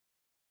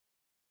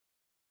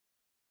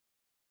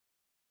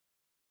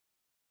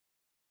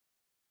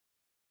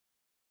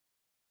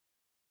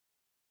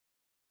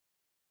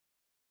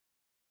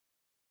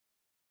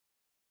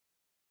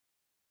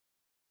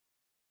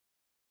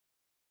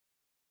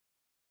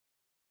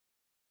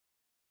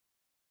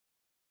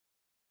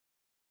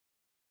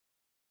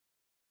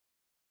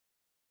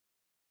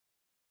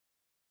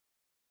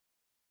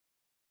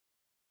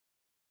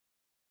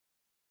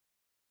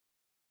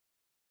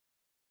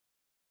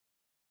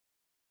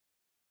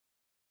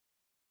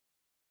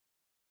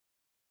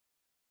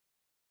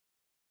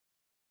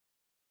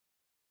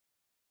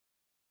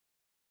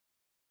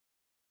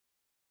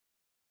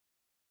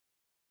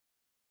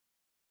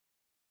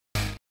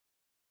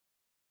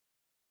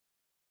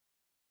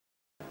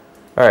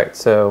All right,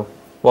 so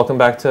welcome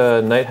back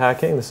to Night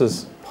Hacking. This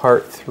is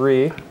part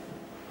 3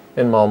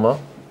 in Malmo,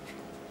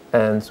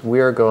 and we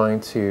are going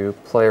to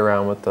play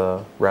around with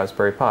the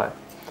Raspberry Pi.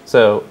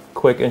 So,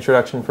 quick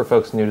introduction for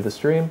folks new to the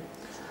stream.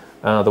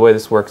 The way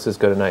this works is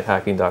go to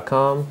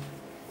nighthacking.com,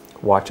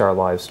 watch our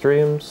live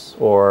streams,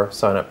 or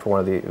sign up for one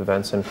of the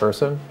events in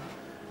person.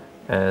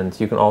 And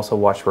you can also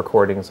watch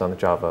recordings on the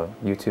Java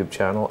YouTube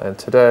channel. And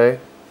today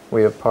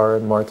we have Par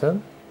and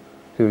Martin,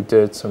 who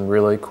did some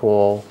really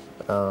cool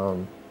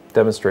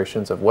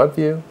demonstrations of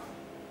WebView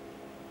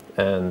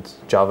and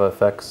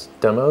JavaFX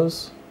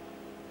demos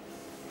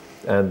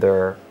and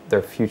their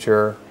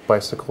future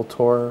bicycle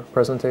tour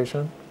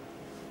presentation.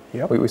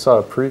 Yep. We saw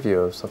a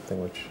preview of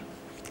something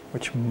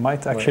which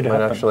might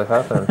actually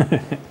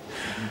happen.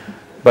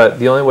 But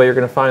the only way you're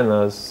going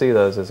to see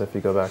those is if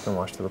you go back and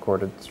watch the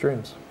recorded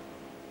streams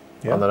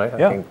on the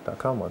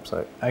nighthacking.com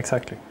website.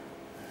 Exactly.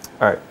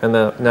 All right, and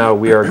now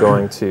we are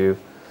going to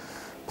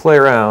play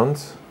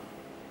around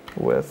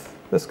with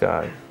this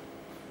guy.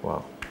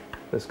 Wow,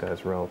 this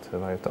guy's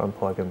relative. I have to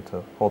unplug him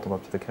to hold him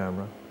up to the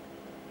camera.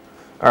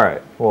 All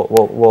right,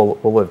 we'll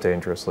live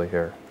dangerously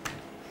here.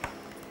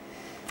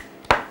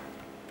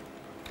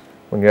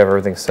 When you have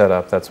everything set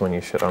up, that's when you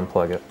should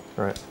unplug it,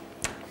 right?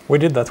 We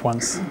did that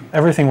once.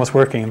 Everything was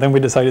working. Then we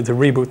decided to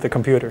reboot the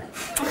computer.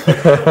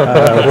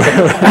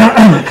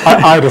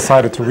 I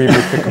decided to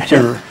reboot the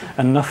computer.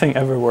 And nothing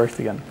ever worked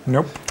again.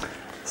 Nope.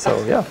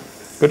 So yeah,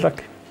 good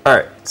luck. All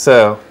right,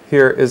 so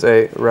here is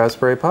a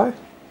Raspberry Pi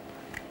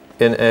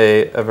in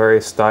a very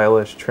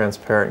stylish,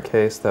 transparent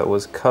case that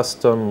was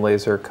custom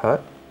laser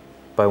cut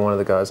by one of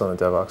the guys on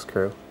the DevOps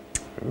crew.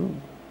 Ooh.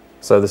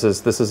 So this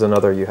is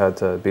another, you had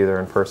to be there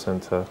in person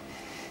to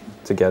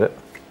get it.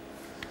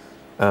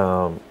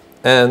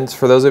 And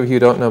for those of you who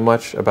don't know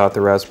much about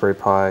the Raspberry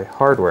Pi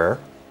hardware,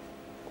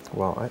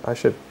 well, I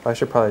should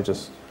probably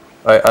just,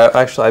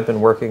 I've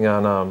been working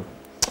on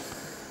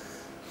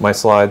my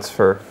slides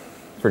for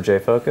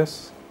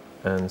JFocus,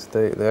 and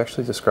they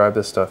actually describe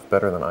this stuff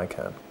better than I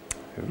can.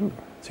 Ooh.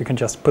 So you can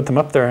just put them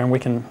up there and we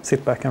can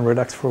sit back and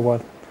relax for a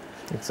while.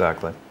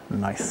 Exactly.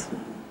 Nice.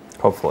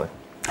 Hopefully.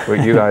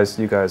 you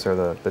guys are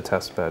the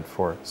test bed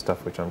for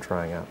stuff which I'm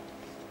trying out.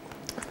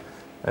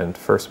 And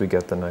first we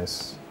get the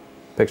nice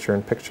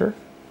picture-in-picture.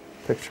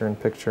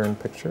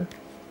 Picture-in-picture-in-picture.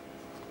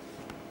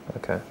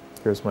 Okay,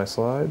 here's my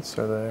slides.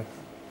 Are they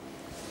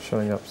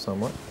showing up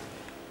somewhat?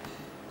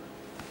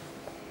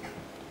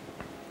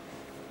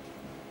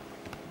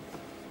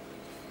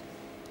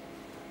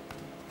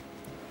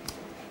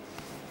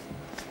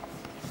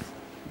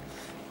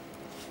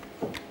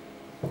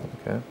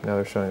 Okay, now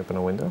they're showing up in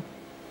a window.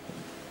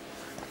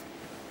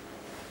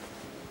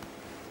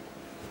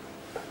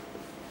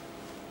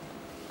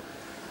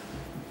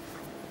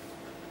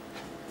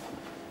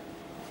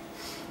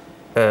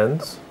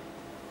 And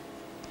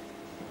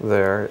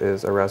there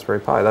is a Raspberry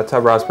Pi. That's how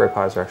Raspberry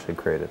Pis are actually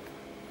created.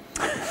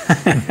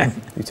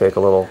 You take a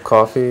little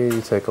coffee,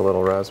 you take a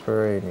little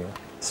raspberry, and you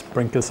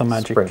sprinkle some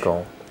magic.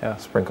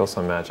 Sprinkle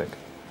some magic.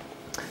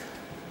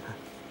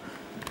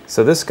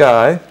 So this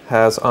guy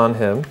has on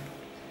him,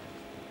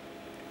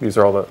 these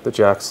are all the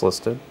jacks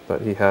listed,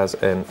 but he has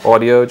an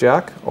audio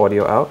jack,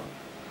 audio out,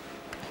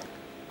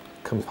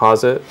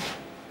 composite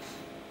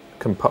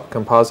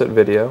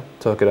video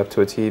to hook it up to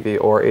a TV,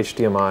 or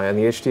HDMI, and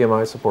the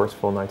HDMI supports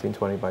full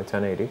 1920 by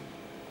 1080.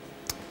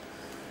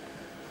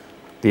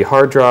 The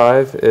hard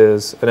drive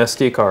is an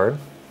SD card,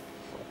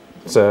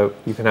 so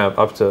you can have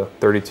up to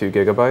 32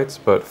 gigabytes,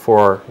 but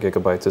 4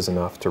 gigabytes is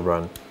enough to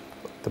run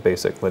the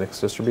basic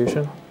Linux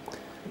distribution.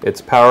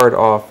 It's powered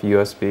off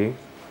USB,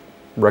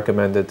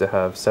 recommended to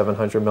have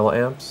 700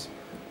 milliamps,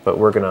 but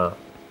we're gonna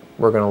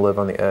live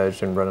on the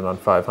edge and run it on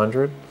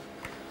 500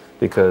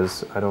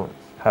 because I don't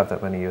have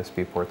that many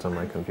USB ports on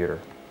my computer.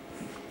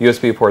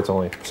 USB ports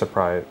only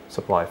supply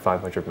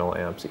 500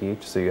 milliamps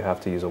each, so you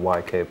have to use a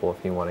Y cable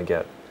if you want to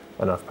get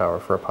enough power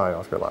for a Pi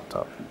off your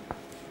laptop.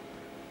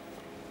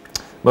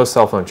 Most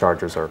cell phone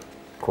chargers are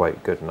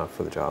quite good enough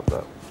for the job,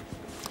 though.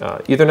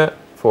 Ethernet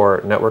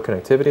for network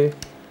connectivity,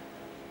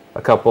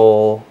 a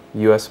couple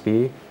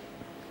USB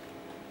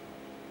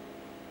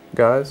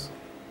guys.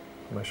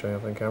 Am I showing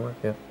up on camera?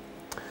 Yeah.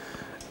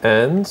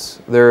 And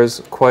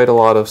there's quite a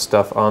lot of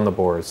stuff on the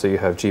board. So you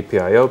have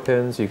GPIO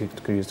pins you could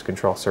use to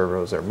control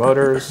servos or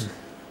motors.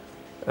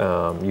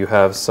 You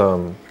have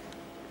some,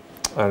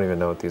 I don't even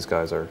know what these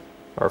guys are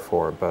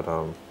for, but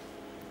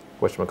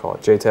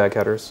whatchamacallit, JTAG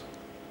headers?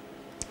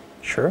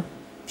 Sure.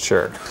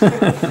 Sure.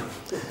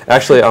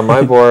 Actually, on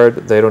my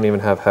board, they don't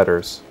even have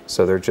headers.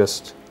 So they're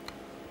just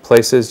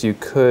places you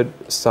could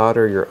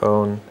solder your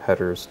own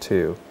headers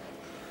to.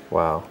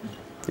 Wow.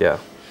 Yeah.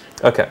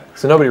 Okay,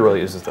 so nobody really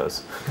uses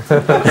those.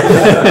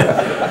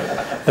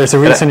 There's a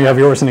reason you have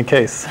yours in a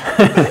case.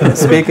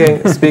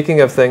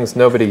 Speaking of things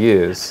nobody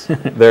use,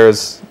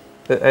 there's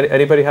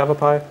anybody have a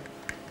Pi?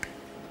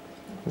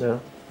 No,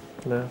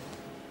 no.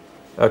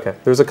 Okay,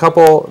 there's a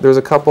couple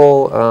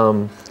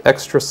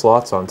extra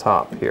slots on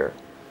top here,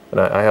 and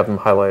I have them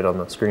highlighted on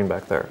the screen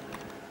back there.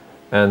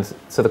 And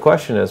so the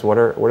question is, what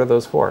are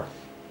those for?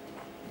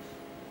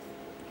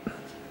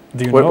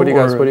 Do you What, know? what do you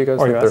guys? What do you guys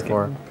or think are they're you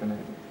for?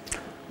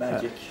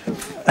 Magic.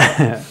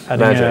 adding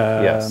Magic.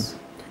 a- Yes.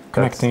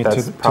 Connecting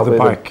that's it to probably the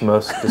bike.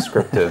 most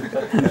descriptive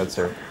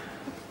answer.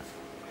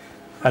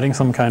 Adding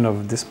some kind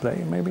of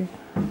display, maybe.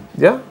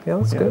 Yeah,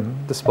 that's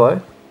good. Display.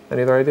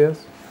 Any other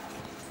ideas?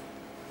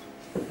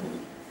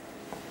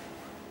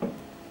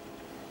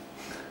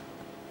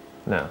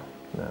 No.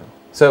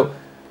 So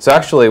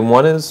actually,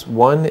 one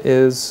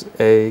is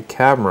a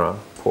camera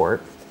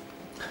port,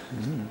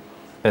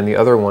 and the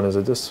other one is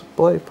a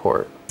display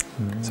port.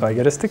 So I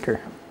get a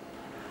sticker.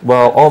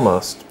 Well,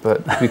 almost,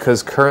 but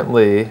because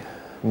currently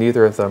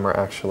neither of them are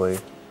actually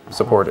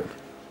supported.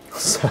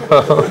 So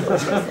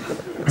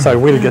I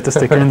will get the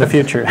sticker in the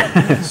future.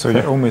 So you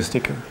owe me a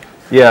sticker.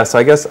 Yeah, so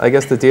I guess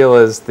the deal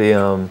is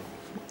to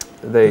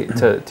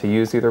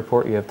use either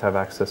port, you have to have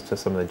access to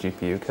some of the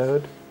GPU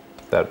code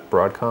that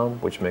Broadcom,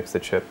 which makes the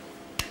chip,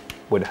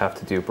 would have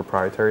to do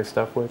proprietary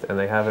stuff with, and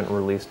they haven't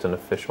released an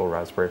official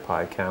Raspberry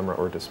Pi camera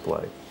or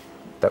display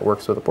that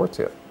works with the ports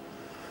yet.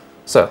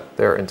 So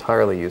they're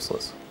entirely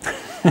useless.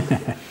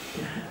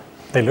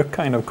 They look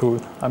kind of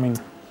cool. I mean,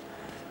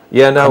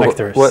 Yeah, no,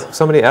 connectors. what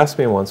somebody asked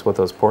me once what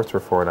those ports were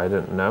for, and I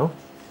didn't know,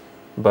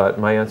 but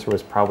my answer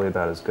was probably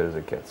about as good as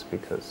it gets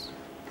because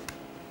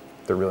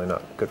they're really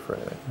not good for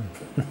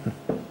anything.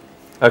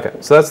 Okay,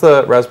 so that's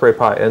the Raspberry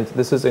Pi, and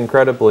this is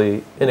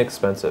incredibly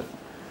inexpensive.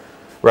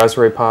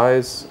 Raspberry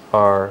Pis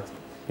are,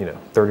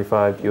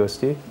 35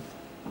 USD.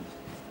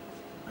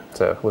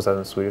 So was that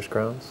in Swedish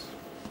crowns?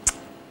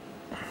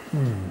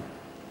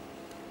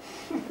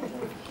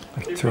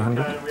 Like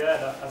 200. We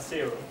add a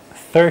zero.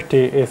 30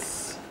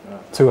 is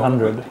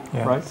 200,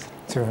 Yeah. right?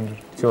 200.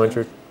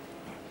 200.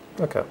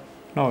 Okay.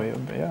 No,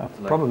 yeah,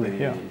 probably,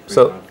 yeah.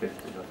 So-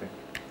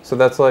 So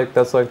that's like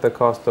the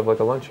cost of like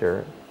a lunch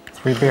here.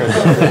 3 beers.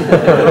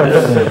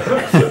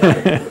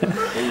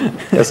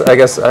 I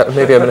guess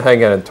maybe I've been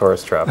hanging out in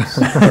tourist traps.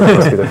 That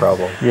must be the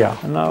problem. Yeah,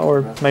 no,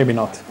 or maybe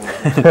not.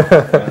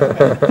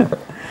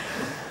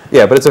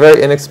 Yeah, but it's a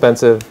very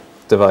inexpensive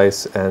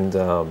device, and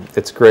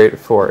it's great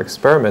for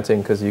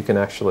experimenting because you can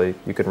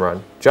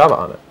run Java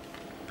on it.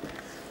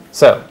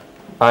 So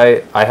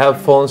I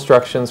have full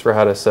instructions for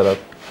how to set up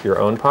your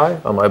own Pi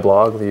on my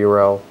blog. The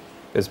URL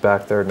is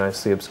back there,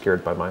 nicely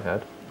obscured by my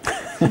head.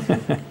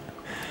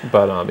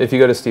 But if you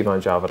go to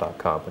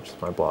steveonjava.com, which is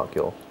my blog,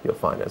 you'll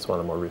find it. It's one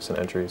of the more recent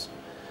entries,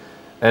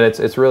 and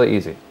it's really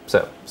easy.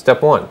 So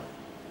step 1,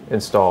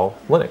 install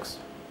Linux.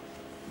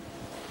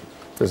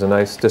 There's a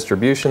nice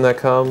distribution that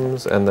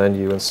comes, and then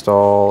you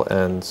install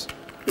and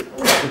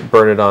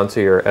burn it onto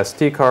your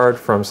SD card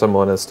from some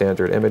one of the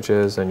standard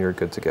images, and you're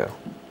good to go.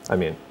 I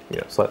mean,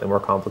 slightly more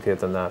complicated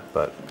than that,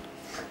 but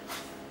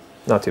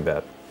not too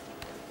bad.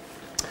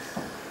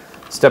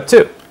 Step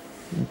 2,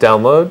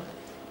 download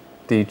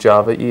the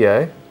Java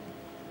EA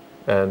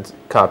and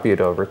copy it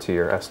over to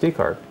your SD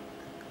card.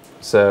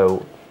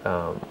 So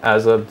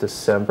as of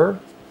December,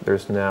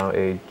 there's now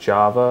a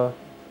Java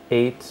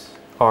 8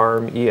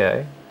 ARM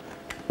EA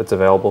that's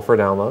available for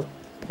download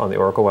on the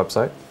Oracle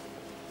website.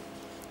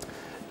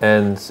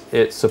 And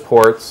it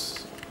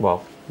supports,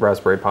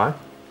 Raspberry Pi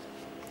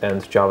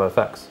and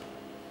JavaFX.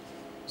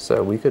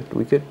 So we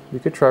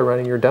could try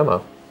running your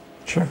demo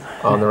Sure.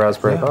 on the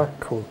Raspberry Pi.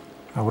 Cool.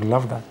 I would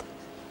love that.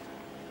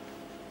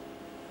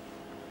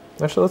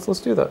 Actually, let's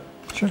do that.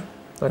 Sure.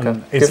 Okay.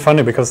 And it's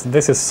funny because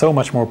this is so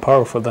much more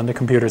powerful than the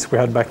computers we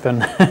had back then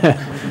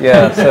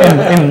Yeah. So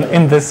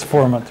in this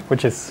format,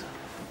 which is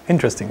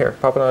interesting. here,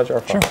 pop it on a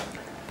jar file. Sure.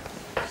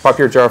 Pop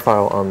your jar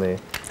file on the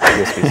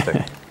USB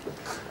stick,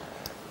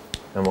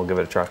 and we'll give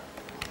it a try.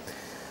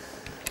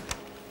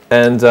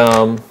 And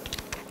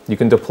you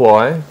can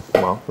deploy.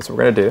 Well, that's what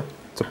we're going to do: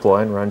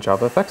 deploy and run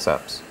JavaFX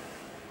apps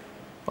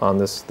on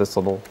this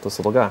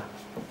little guy.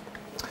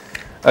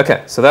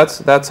 Okay, so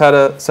that's how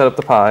to set up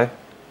the Pi.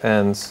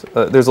 And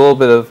there's a little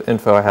bit of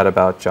info I had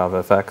about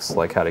JavaFX,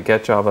 like how to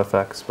get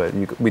JavaFX, but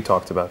we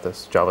talked about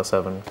this. Java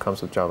 7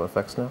 comes with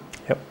JavaFX now.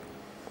 Yep.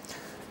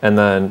 And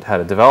then how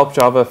to develop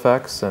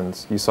JavaFX,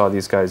 and you saw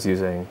these guys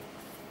using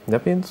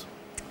NetBeans?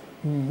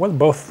 Well,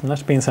 both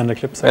NetBeans and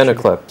Eclipse. And actually.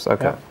 Eclipse,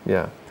 okay,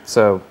 yeah.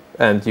 So,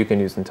 and you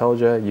can use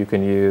IntelliJ, you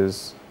can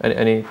use,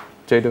 any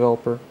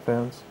JDeveloper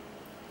fans?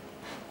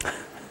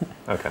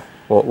 Okay,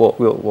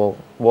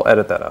 we'll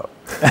edit that out.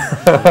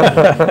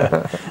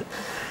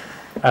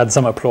 Add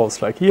some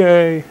applause, like,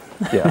 yay!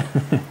 Yeah,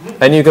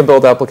 and you can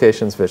build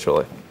applications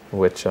visually,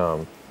 which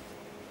you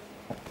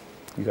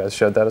guys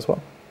showed that as well.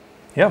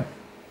 Yeah.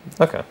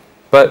 Okay,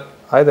 but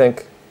I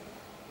think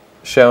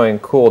showing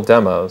cool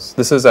demos,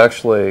 this is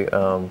actually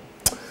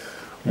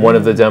one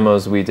of the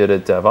demos we did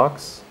at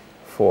Devox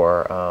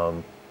for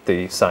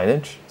the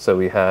signage. So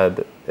we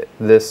had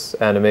this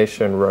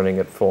animation running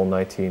at full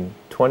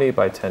 1920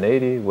 by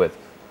 1080 with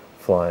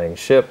flying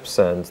ships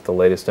and the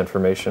latest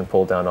information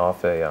pulled down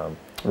off a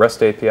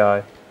REST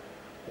API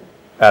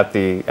at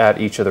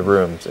each of the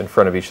rooms, in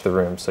front of each of the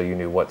rooms, so you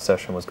knew what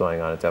session was going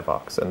on at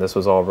Devox. And this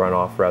was all run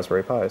off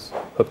Raspberry Pis,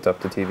 hooked up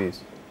to TVs.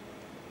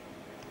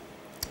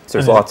 So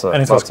there's lots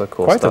of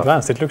cool quite stuff.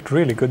 advanced. It looked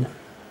really good.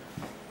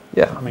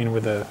 Yeah. I mean,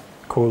 with the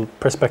cool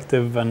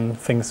perspective and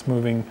things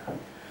moving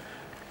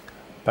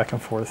back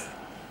and forth.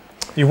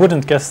 You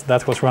wouldn't guess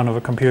that was run of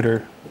a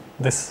computer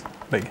this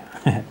big.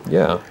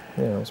 Yeah,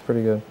 it was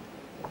pretty good.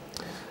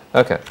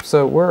 Okay,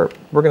 so we're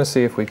going to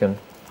see if we can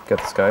get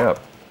this guy up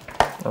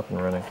and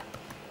running.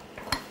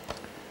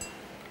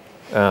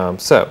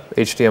 So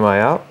HDMI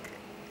out,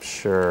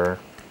 sure,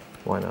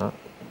 why not?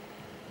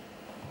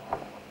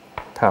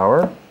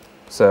 Power.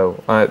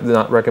 So I'm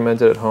not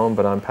recommended at home,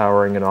 but I'm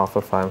powering it off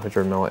a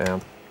 500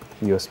 milliamp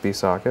USB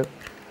socket.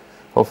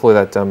 Hopefully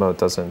that demo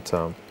doesn't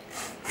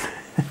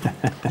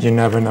You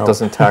never know.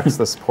 doesn't tax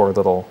this poor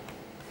little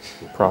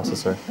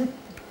processor.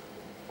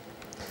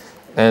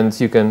 And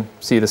you can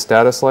see the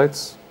status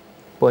lights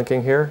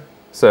blinking here.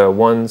 So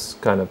one's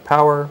kind of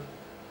power,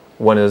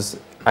 one is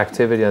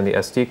activity on the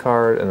SD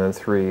card, and then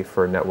 3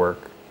 for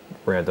network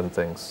random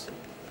things.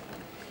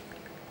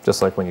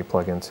 Just like when you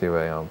plug into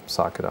a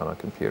socket on a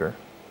computer.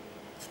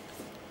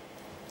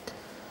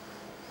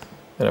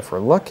 And if we're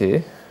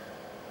lucky,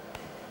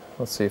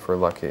 let's see if we're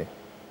lucky.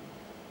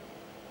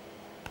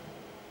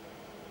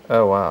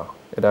 Oh wow,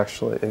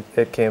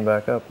 it came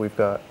back up. We've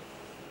got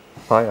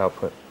Pi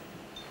output.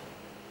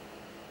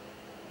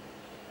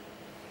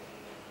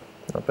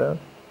 Not bad.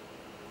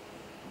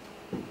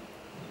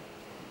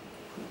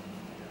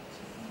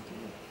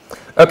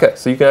 Okay,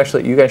 so you can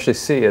actually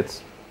see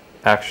it's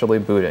actually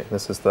booting.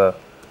 This is the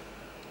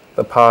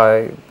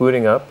Pi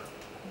booting up,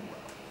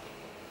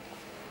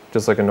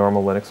 just like a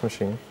normal Linux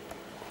machine.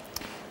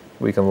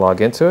 We can log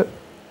into it.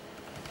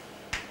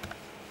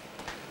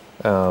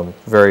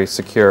 Very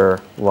secure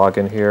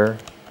login here.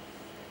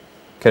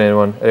 Can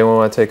anyone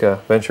want to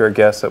venture a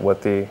guess at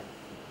what the?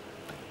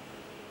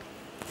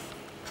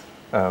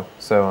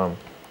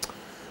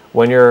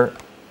 When you're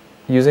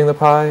using the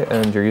Pi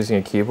and you're using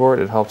a keyboard,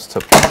 it helps to.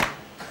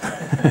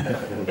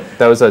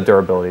 That was a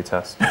durability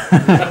test.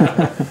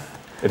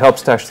 It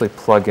helps to actually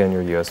plug in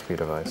your USB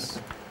device.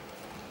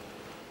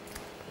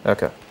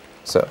 Okay,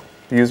 so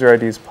the user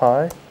ID is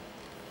Pi.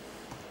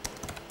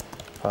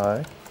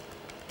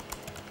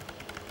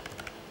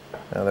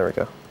 Oh, there we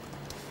go.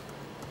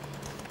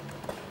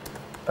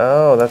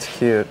 Oh, that's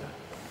cute.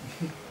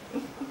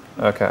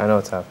 Okay, I know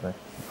what's happening.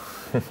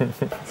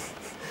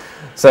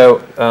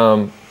 So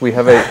we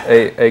have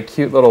a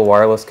cute little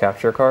wireless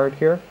capture card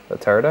here, a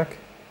Teradek.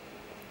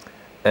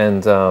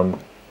 And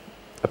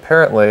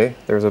apparently,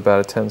 there's about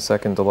a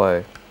 10-second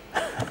delay.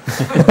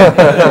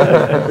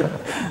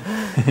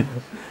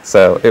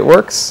 So it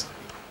works.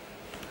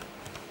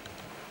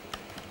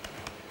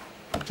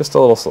 Just a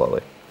little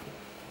slowly.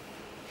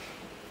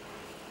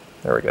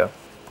 There we go.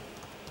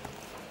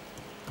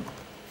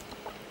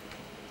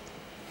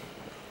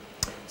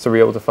 So were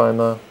you able to find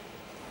the?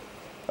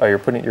 Oh, you're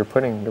putting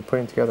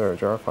together a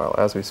jar file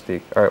as we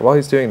speak. All right. While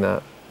he's doing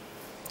that,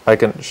 I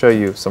can show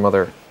you some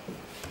other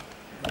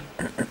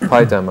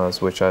Pi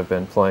demos which I've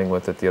been playing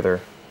with at the other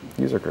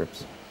user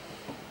groups.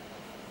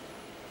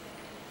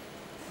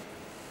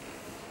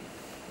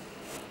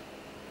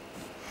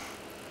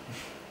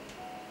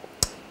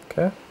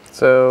 Okay.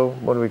 So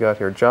what do we got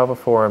here? Java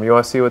Forum. You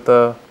want to see what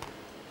the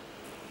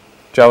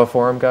Java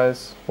Forum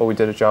guys? What we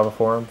did at Java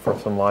Forum for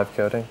some live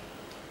coding.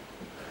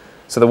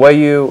 So the way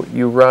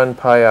you run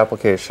Pi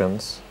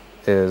applications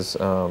is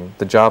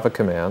the Java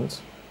command,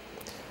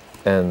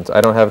 and I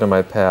don't have it in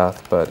my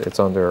path, but it's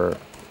under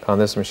on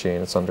this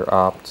machine. It's under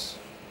opt.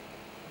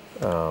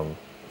 I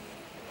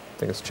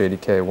think it's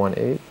JDK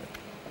 1.8.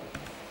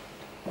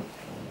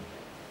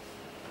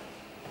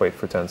 Wait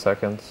for 10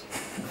 seconds.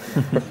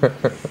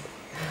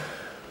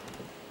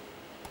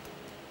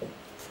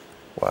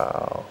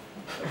 Wow.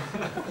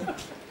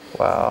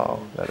 Wow,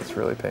 that is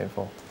really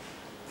painful.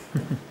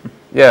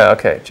 Yeah,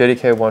 okay,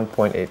 JDK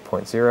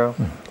 1.8.0,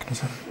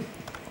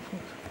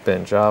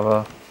 bin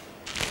Java.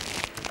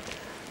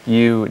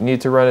 You need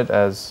to run it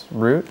as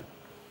root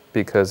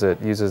because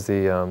it uses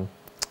the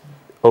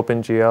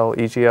OpenGL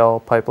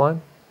EGL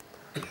pipeline.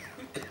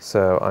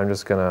 So I'm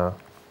just going to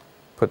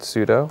put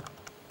sudo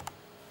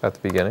at the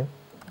beginning.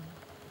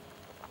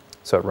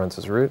 So it runs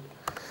as root.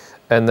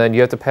 And then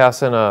you have to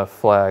pass in a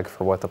flag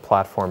for what the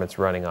platform it's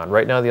running on.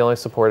 Right now, the only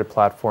supported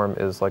platform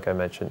is, like I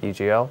mentioned,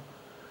 EGL.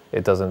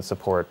 It doesn't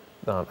support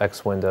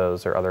X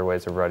Windows or other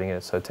ways of running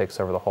it, so it takes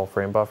over the whole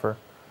frame buffer.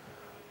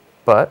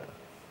 But,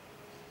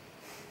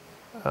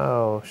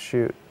 oh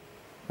shoot,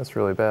 that's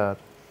really bad.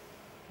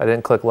 I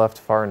didn't click left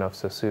far enough,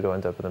 so sudo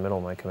ended up in the middle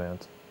of my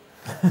command.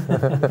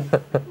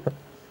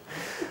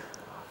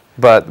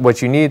 But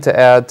what you need to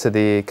add to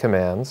the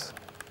commands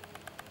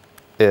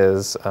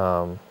is,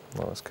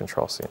 let's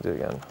Control C and do it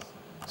again.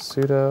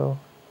 Sudo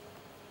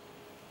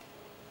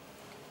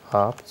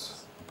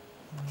opt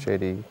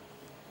JDK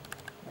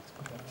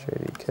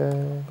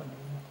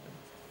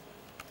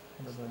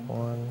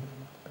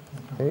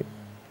 1.8.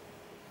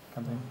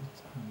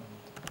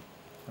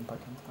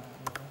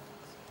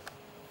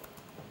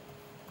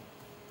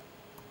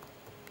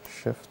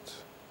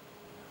 Shift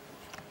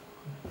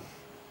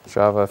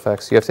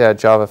JavaFX. You have to add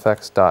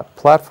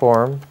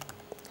JavaFX.platform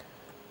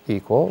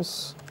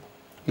equals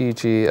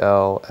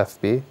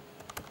EGLFB.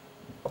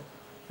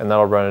 and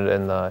that'll run it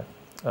in the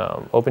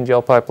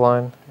OpenGL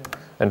pipeline.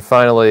 And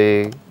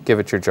finally, give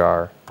it your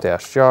jar,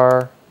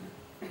 -jar,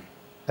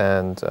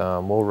 and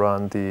we'll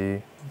run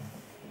the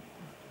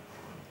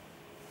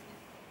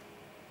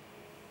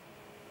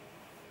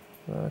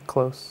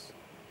close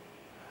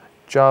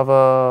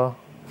Java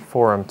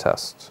forum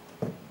test.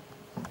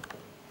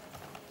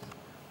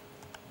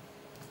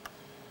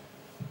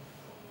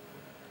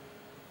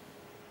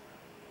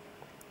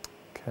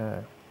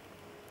 Okay.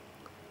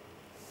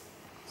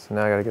 So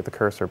now I got to get the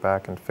cursor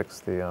back and fix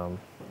the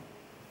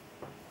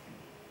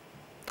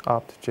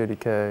opt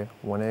JDK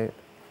 1.8.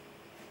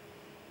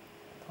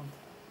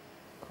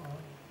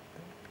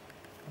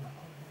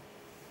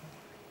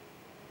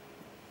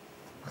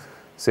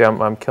 See,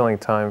 I'm killing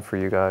time for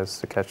you guys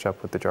to catch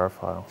up with the jar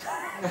file.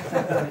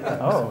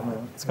 Oh,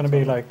 it's going to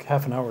be like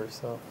half an hour,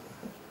 so.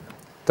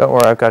 Don't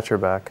worry, I've got your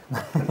back.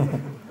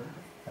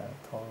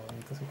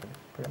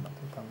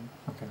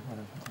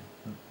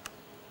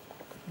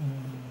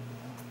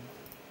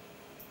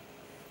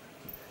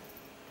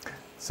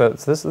 So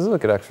this is a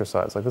good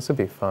exercise. Like, this would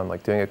be fun,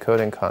 like doing a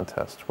coding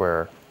contest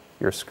where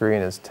your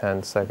screen is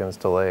 10 seconds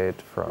delayed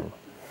from.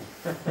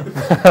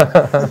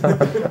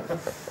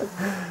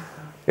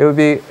 It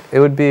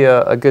would be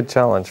a good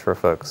challenge for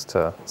folks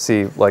to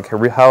see like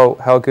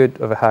how good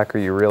of a hacker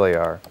you really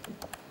are.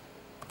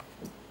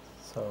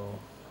 So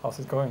how's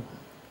it going?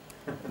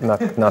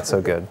 Not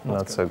so good.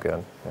 Not so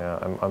good.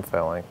 Yeah, I'm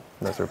failing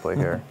miserably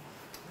here.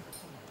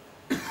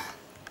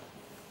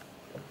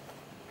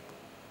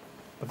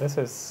 But this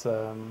is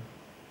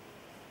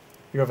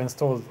you have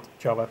installed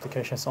Java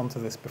applications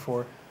onto this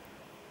before.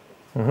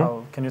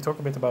 Mm-hmm. Can you talk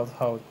a bit about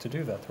how to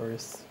do that, or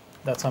is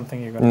that something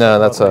you're going to No,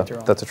 talk about later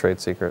on? that's a trade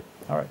secret.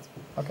 All right.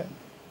 Okay.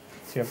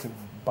 So you have to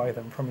buy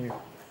them from you.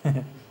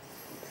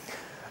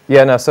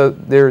 Yeah, no, so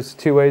there's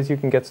two ways you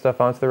can get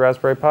stuff onto the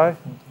Raspberry Pi.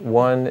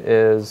 One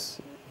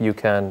is you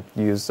can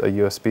use a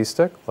USB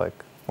stick,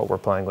 like what we're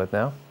playing with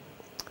now.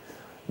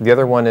 The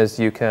other one is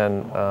you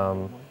can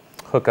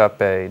hook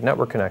up a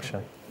network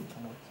connection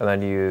and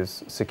then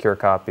use secure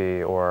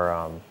copy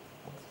or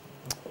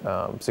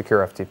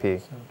secure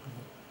FTP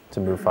to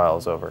move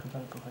files over.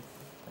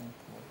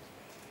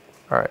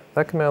 All right,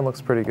 that command looks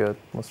pretty good.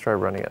 Let's try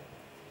running it.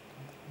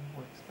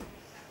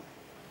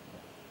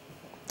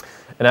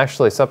 And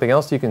actually, something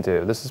else you can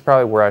do, this is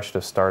probably where I should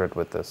have started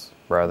with this,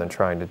 rather than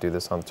trying to do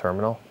this on the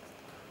terminal.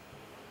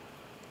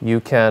 You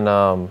can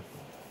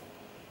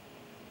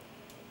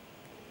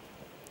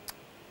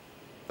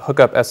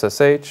hook up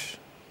SSH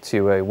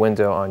to a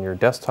window on your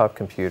desktop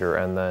computer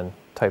and then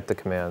type the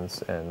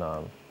commands in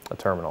a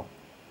terminal.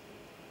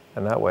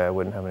 And that way I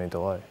wouldn't have any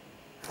delay.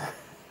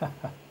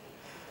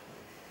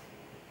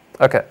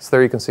 Okay, so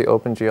there you can see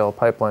OpenGL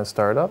pipeline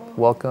startup.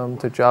 Welcome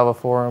to Java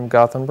Forum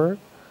Gothenburg.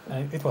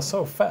 It was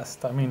so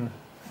fast. I mean,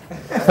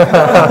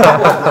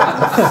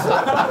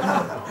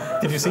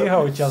 did you see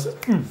how it just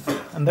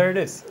and there it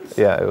is?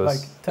 Yeah, it was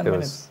like 10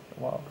 minutes.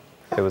 Wow.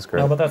 It was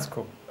great. No, but that's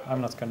cool.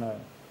 I'm not gonna.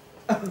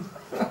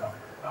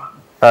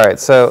 All right,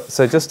 so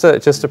just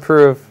to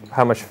prove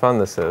how much fun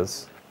this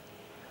is,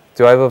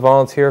 do I have a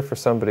volunteer for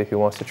somebody who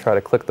wants to try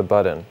to click the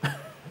button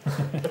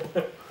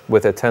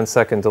with a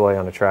 10-second delay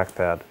on a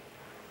trackpad?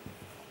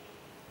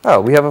 Oh,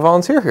 we have a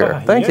volunteer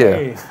here. Thank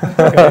you.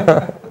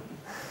 Okay.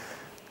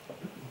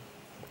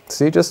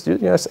 See, just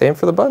aim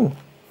for the button.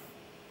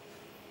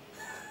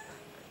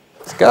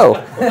 Let's go.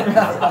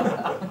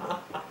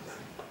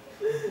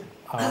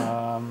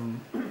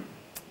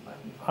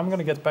 I'm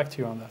gonna get back to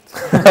you on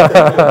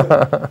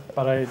that.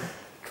 But I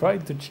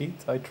tried to cheat.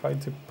 I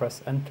tried to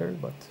press enter,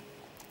 but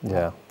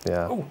Yeah.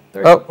 oh,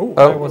 there. Oh.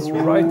 I was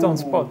right on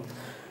spot.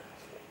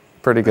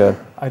 Pretty good.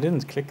 I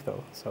didn't click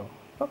though, so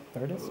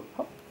there it is.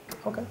 Oh,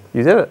 okay.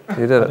 You did it.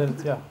 You did I it.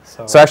 didn't, yeah.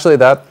 So actually,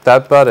 that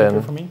sticker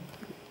button. for me.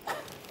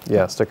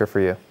 Yeah, sticker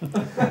for you.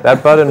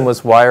 That button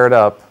was wired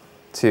up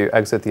to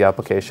exit the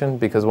application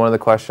because one of the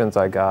questions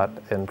I got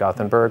in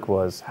Gothenburg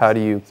was, how do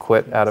you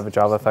quit out of a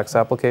JavaFX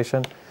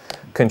application?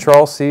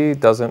 Control-C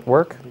doesn't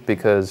work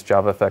because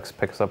JavaFX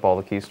picks up all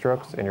the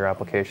keystrokes in your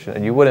application,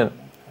 and you wouldn't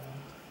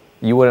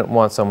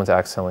want someone to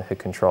accidentally hit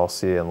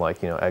Control-C and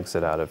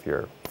exit out of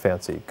your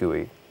fancy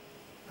GUI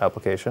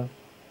application.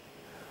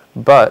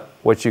 But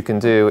what you can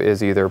do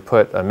is either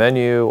put a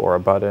menu or a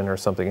button or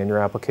something in your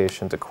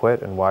application to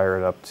quit and wire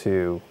it up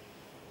to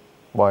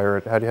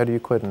how do you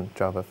quit in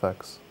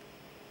JavaFX?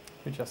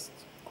 You just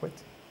quit.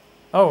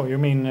 Oh, you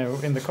mean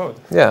in the code?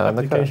 Yeah,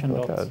 application in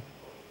the code.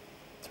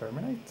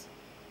 Terminate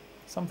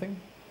something.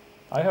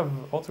 I have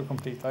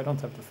autocomplete. I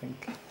don't have to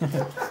think.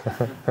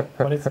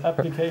 But it's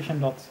application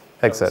dot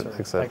Exit.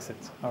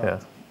 All Yeah.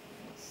 right.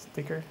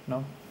 Sticker?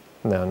 No.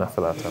 No, not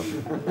for that time.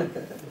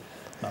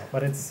 No,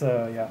 but it's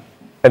yeah.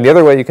 And the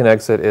other way you can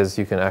exit is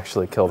you can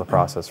actually kill the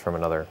process from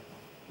another,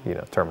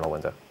 terminal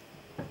window.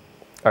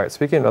 All right,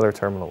 speaking of another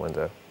terminal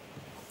window,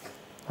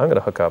 I'm going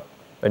to hook up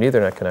an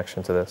Ethernet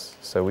connection to this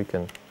so we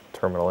can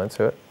terminal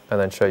into it and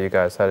then show you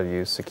guys how to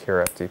use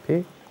secure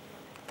FTP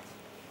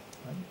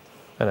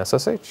and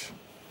SSH.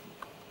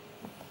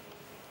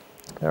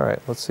 All right,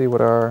 let's see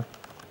what our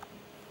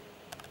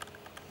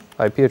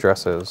IP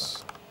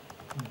addresses.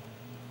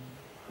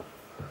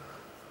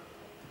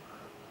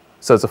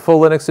 So it's a full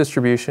Linux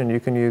distribution. You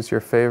can use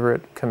your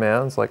favorite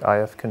commands like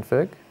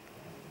ifconfig.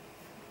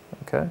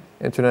 Okay.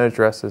 Internet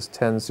address is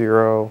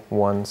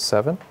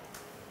 10.0.1.7.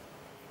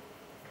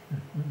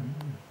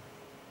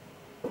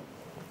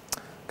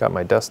 Got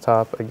my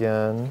desktop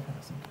again.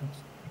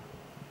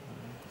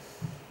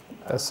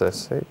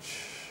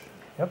 SSH.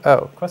 Yep.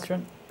 Oh,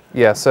 Question?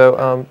 yeah.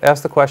 So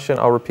ask the question.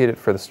 I'll repeat it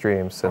for the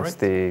stream since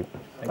Thank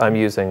I'm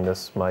you. using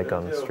this mic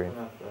on the stream.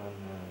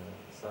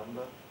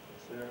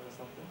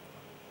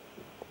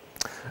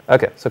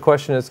 Okay. So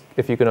question is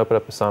if you can open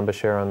up a Samba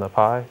share on the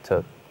Pi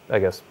to, I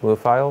guess, move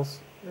files.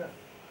 Yeah.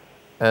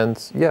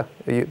 And yeah,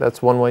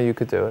 that's one way you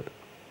could do it.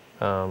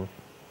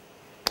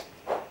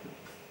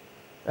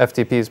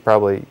 FTP is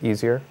probably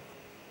easier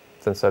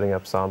than setting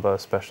up Samba,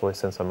 especially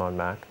since I'm on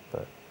Mac.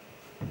 But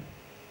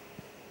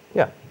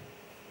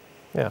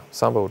yeah,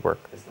 Samba would work.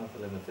 It's not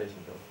a limitation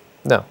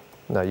though.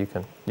 No, you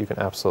can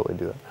absolutely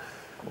do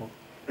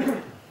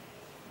that.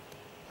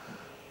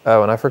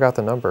 Oh, and I forgot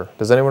the number.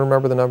 Does anyone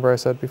remember the number I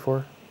said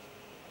before?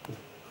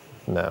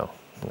 No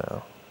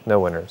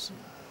winners.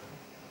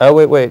 Oh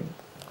wait,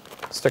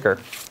 sticker.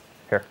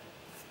 Here.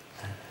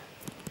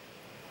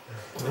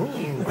 All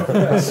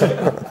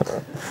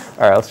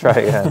right, let's try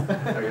again.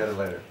 I got it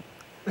later.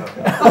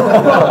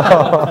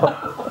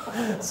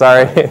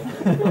 Sorry.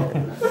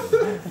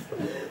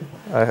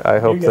 I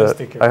hope that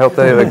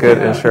they have a good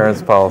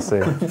insurance policy.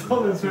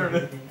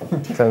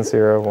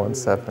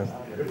 10.0.1.7.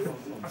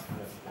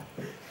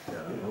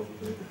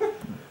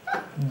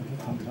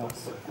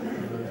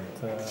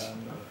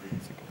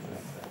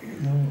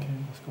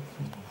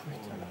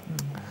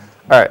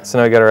 All right, so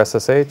now we got our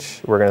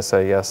SSH. We're going to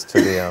say yes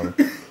to the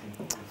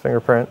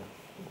fingerprint.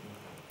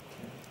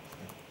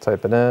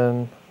 Type it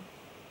in.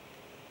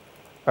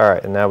 All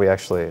right, and now we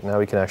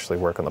can actually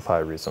work on the Pi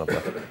reasonably.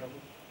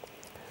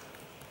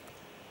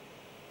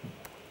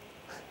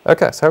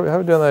 Okay, so how are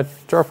we doing that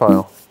jar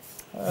file?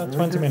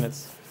 20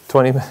 minutes.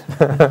 20 minutes.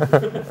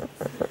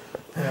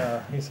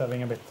 Yeah, he's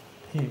having a bit.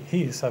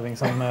 He's having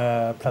some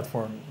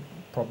platform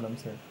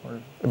problems here.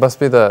 Or It must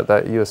be that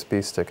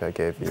USB stick I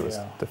gave you was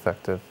Yeah.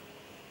 defective.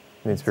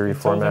 Needs to be we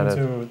told him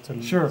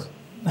reformatted. sure.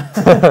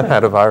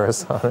 Had a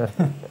virus on it.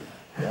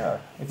 Yeah,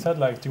 it said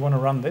like, "Do you want to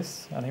run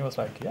this?" And he was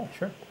like, "Yeah,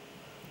 sure."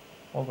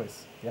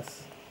 Always,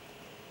 yes.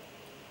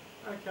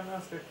 I can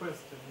ask a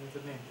question in the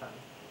meantime.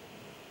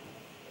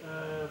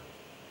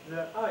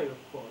 The I/O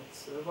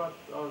ports, what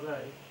are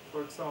they?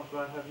 For example,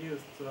 I have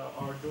used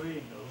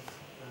Arduino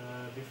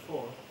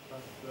before,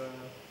 but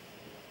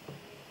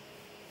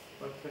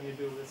what can you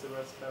do with the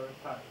Raspberry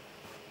Pi?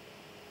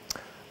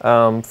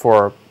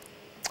 For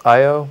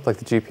I/O, like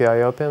the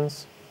GPIO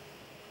pins.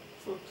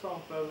 For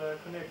example,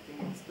 connecting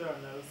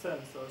external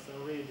sensors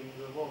and reading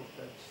the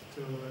voltage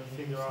to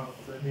figure out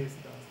the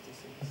distance to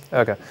things.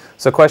 Okay,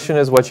 so question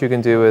is what you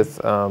can do with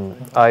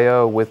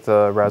I/O with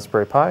the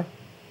Raspberry Pi.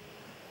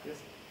 Yes.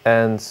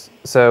 And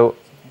so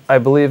I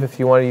believe if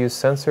you want to use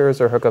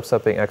sensors or hook up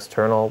something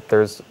external,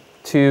 there's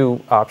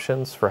two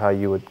options for how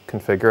you would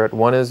configure it.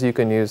 One is you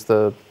can use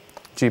the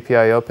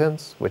GPIO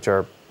pins, which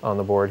are on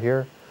the board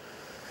here.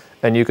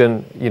 And you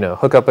can,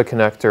 hook up a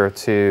connector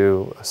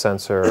to a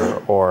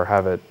sensor or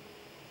have it.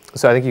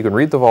 So I think you can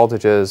read the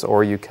voltages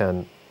or you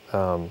can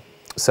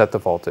set the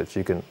voltage.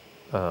 You can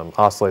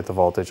oscillate the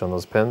voltage on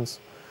those pins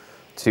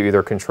to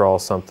either control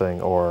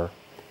something or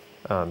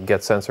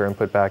get sensor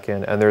input back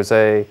in. And there's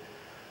a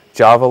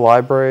Java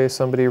library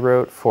somebody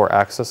wrote for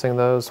accessing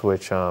those,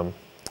 which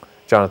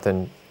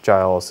Jonathan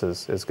Giles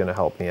is going to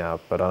help me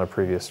out. But on a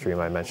previous stream,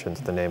 I mentioned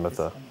the name of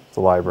the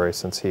library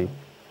since he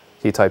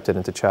typed it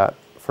into chat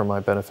for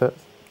my benefit.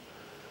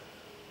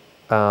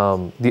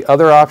 The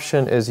other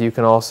option is you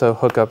can also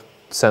hook up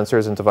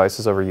sensors and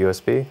devices over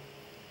USB.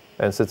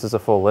 And since it's a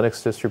full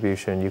Linux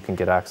distribution, you can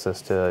get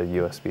access to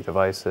USB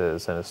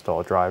devices and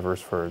install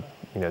drivers for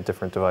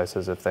different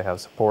devices if they have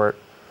support.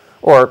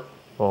 Or,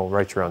 well,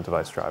 write your own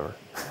device driver.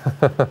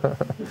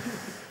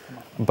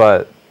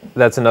 But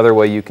that's another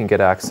way you can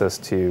get access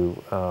to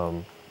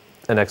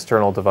an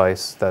external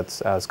device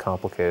that's as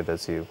complicated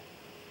as you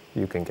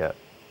can get.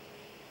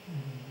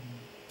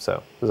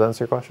 So, does that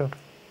answer your question?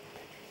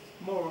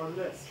 More or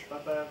less,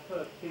 but I have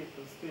heard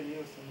people still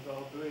using the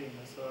Arduino,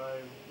 so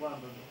I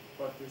wondered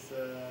what is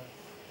the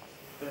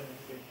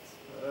benefit,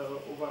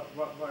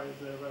 why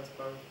the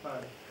Raspberry Pi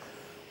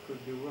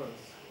could be worse.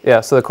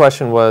 Yeah, so the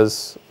question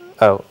was,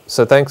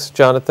 so thanks,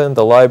 Jonathan.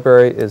 The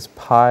library is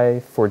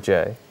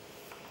Pi4J.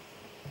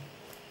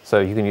 So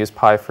you can use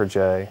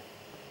Pi4J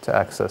to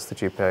access the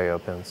GPIO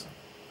pins.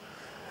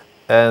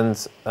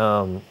 And,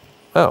 I'm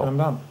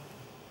done.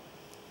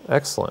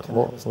 excellent. We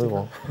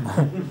will.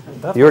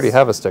 That You already was-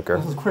 have a sticker.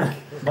 That was quick.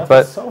 That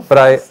But was so but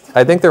fast.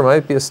 I think there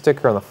might be a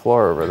sticker on the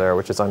floor over there,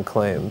 which is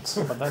unclaimed.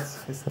 But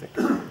that's his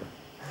sticker.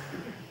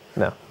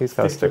 No, he's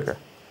got a Stickers. sticker.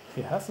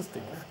 He has a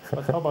sticker.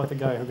 But how about the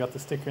guy who got the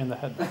sticker in the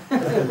head?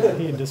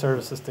 He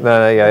deserves a sticker.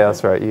 No, yeah,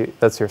 that's right.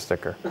 That's your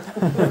sticker.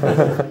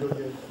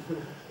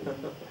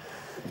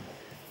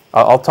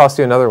 I'll toss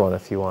you another one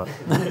if you want.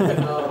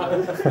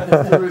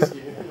 That's too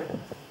risky.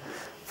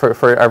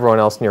 For everyone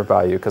else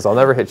nearby you, because I'll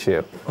never hit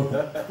you.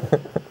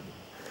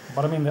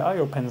 But I mean, the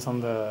I/O pins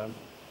on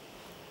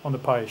the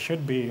Pi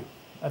should be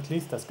at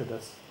least as good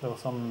as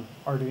those on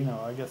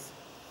Arduino. I guess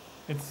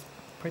it's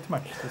pretty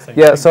much the same.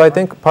 Yeah, thing, so I right?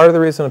 think part of the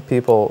reason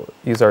people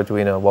use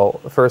Arduino, well,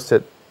 first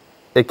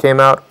it came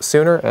out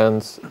sooner,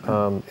 and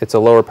it's a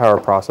lower power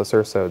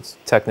processor, so it's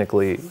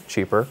technically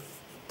cheaper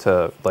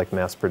to like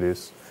mass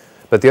produce.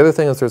 But the other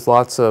thing is there's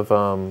lots of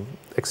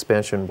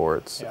expansion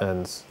boards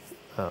and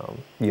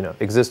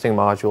existing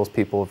modules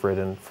people have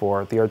written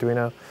for the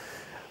Arduino.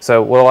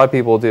 So what a lot of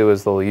people do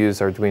is they'll use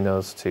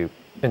Arduinos to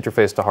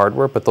interface to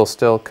hardware, but they'll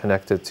still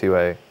connect it to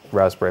a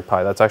Raspberry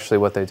Pi. That's actually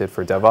what they did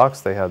for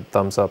Devox. They had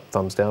thumbs up,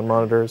 thumbs down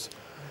monitors.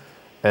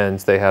 And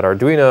they had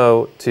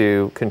Arduino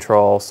to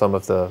control some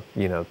of the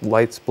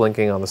lights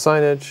blinking on the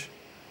signage,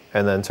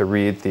 and then to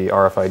read the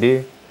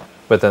RFID.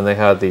 But then they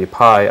had the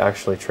Pi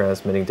actually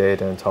transmitting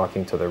data and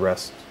talking to the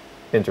REST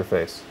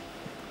interface.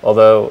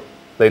 Although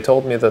they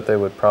told me that they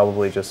would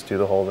probably just do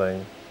the whole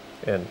thing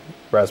in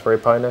Raspberry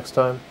Pi next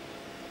time.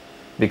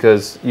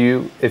 Because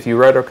if you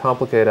write a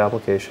complicated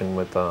application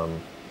with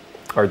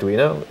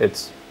Arduino,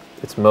 it's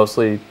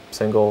mostly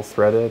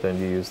single-threaded, and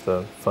you use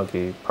the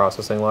funky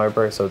processing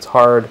library, so it's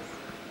hard.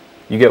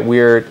 You get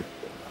weird,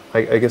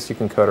 I guess you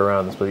can code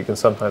around this, but you can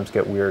sometimes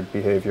get weird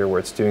behavior where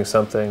it's doing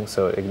something,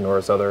 so it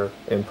ignores other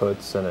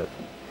inputs, and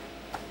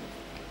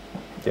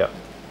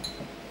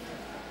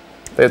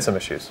they had some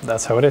issues.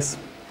 That's how it is.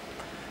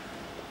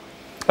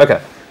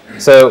 Okay,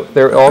 so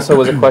there also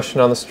was a question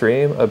on the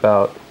stream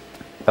about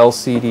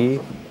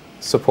LCD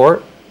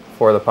support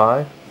for the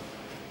Pi,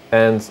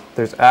 and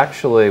there's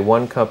actually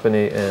one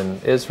company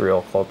in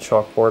Israel called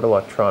Chalkboard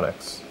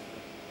Electronics,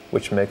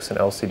 which makes an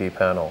LCD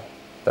panel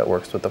that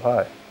works with the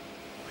Pi.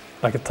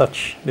 Like a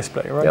touch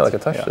display, right? Yeah, like a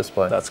touch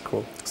display. That's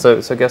cool. So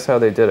guess how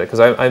they did it? Because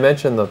I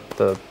mentioned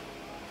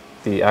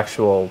the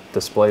actual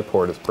display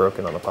port is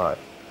broken on the Pi.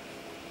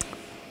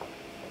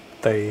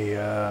 They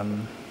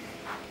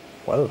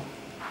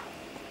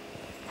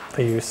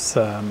they use.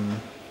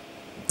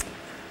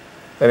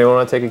 Anyone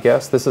want to take a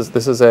guess? This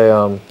is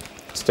a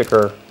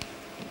sticker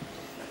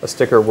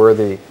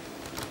worthy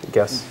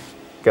guess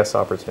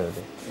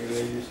opportunity. Maybe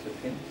I use the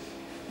pins.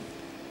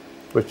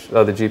 Which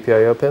the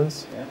GPIO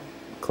pins? Yeah.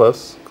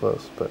 Close, but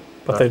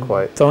But not they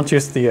quite. don't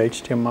use the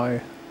HDMI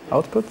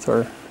output,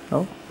 or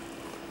no?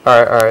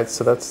 All right.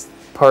 So that's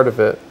part of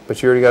it.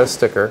 But you already got a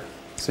sticker,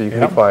 so you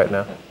can be quiet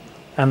now.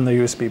 And the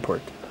USB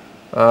port.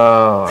 Oh,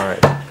 all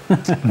right.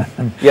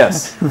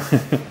 Yes.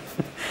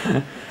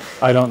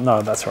 I don't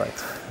know. That's right.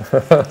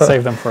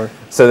 Save them for.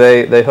 So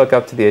they hook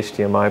up to the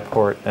HDMI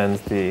port and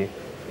the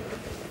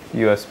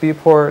USB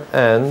port,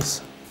 and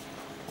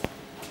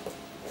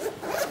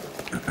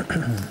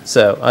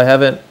so I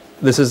haven't.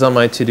 This is on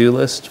my to-do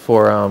list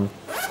for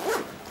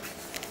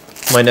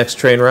my next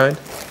train ride.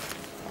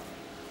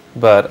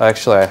 But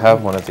actually, I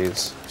have one of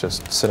these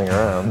just sitting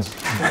around.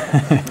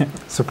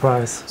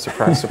 Surprise.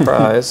 Surprise,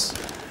 surprise.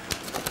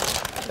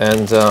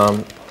 And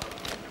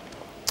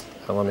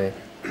let me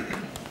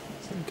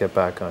get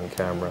back on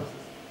camera.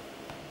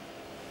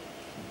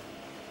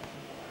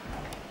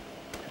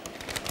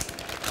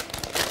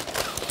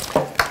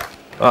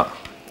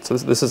 So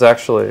this is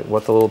actually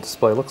what the little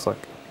display looks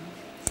like.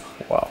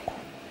 Wow.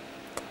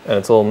 And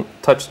it's a little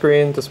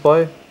touchscreen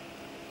display.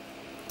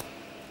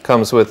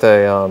 Comes with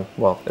a,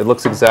 it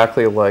looks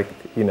exactly like,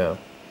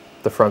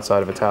 the front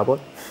side of a tablet.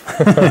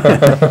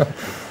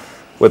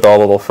 With all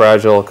the little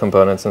fragile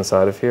components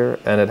inside of here.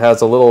 And it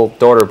has a little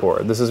daughter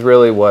board. This is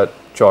really what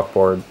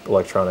Chalkboard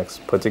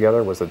Electronics put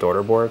together, was the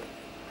daughter board,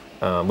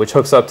 which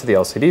hooks up to the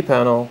LCD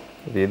panel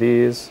via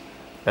these,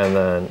 and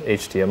then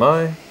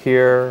HDMI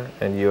here,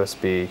 and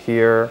USB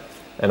here,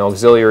 and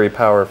auxiliary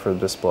power for the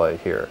display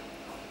here.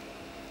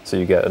 So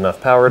you get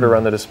enough power to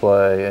run the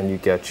display, and you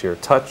get your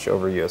touch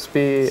over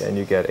USB, and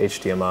you get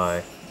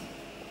HDMI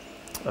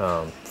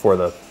for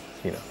the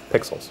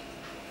pixels.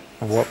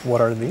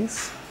 What are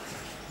these?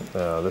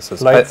 This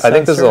is. Light I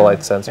think this is a sensor?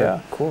 light sensor.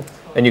 Yeah, cool.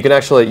 And you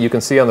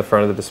can see on the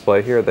front of the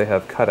display here, they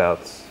have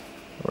cutouts.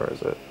 Where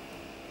is it?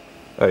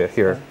 Oh yeah,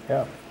 here.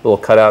 Yeah. Little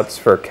cutouts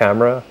for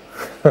camera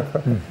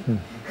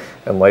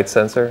and light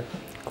sensor.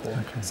 Cool.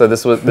 Okay. So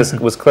this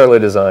was clearly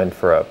designed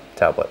for a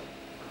tablet,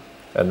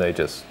 and they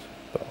just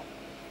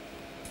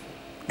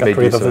Got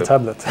rid of the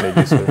tablet. Made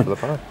use of it for the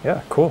Pi.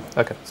 Yeah, cool.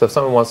 Okay, so if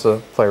someone wants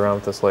to play around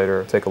with this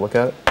later, take a look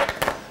at it.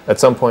 At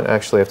some point, I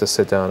actually have to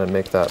sit down and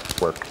make that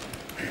work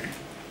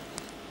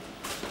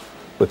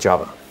with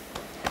Java.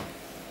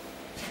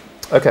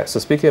 Okay, so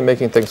speaking of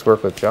making things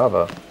work with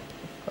Java,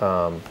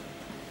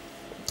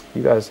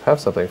 you guys have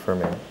something for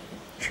me.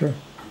 Sure.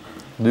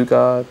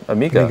 Amiga.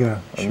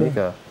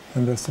 Sure.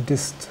 And there's a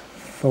dist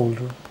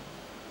folder.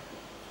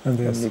 And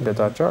there's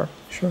Amiga.jar.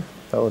 Sure.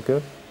 That look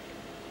good?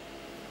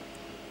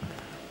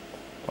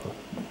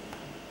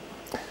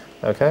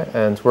 Okay,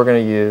 and we're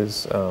going to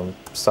use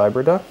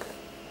CyberDuck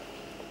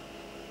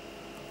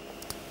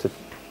to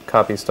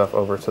copy stuff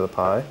over to the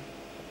Pi.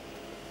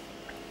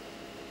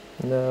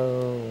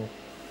 No.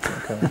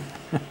 Okay.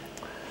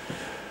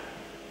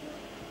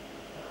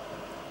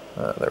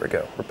 There we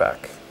go. We're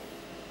back.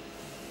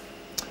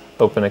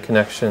 Open a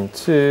connection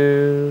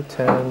to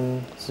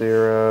 10,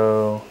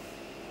 0,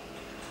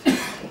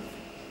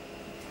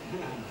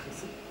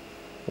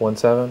 1,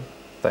 7.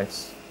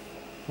 Thanks.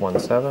 1,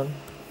 7.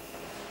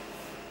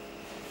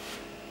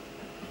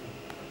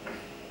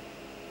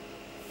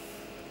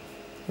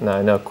 Now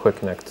I know Quick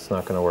Connect is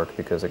not going to work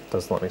because it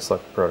doesn't let me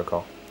select the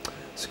protocol.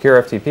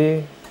 Secure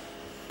FTP.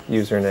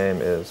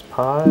 Username is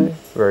Pi.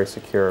 Very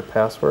secure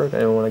password.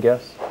 Anyone want to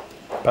guess?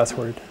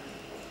 Password.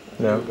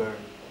 No. Bluebird.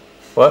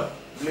 What?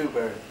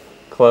 Bluebird.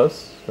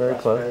 Close. Very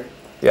close.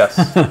 Yes.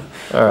 All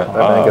right. That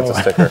man gets a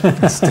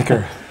sticker.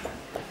 Sticker.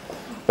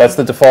 That's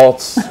the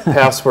default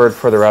password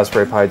for the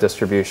Raspberry Pi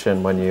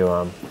distribution when you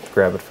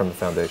grab it from the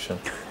foundation.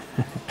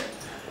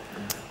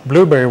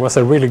 Blueberry was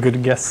a really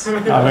good guess.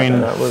 I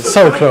mean, That was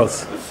so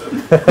close.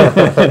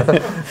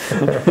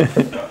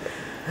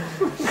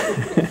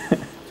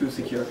 Too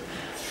secure.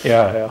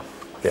 Yeah.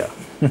 yeah.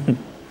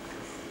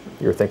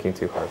 You're thinking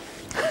too hard.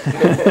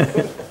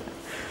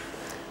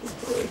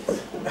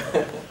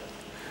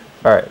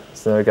 All right.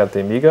 So now we got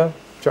the Amiga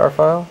jar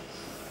file,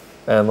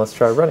 and let's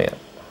try running it.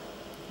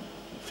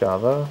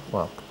 Java.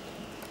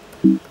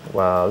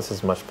 Wow. This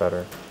is much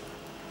better.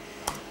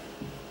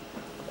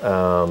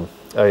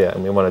 Oh yeah,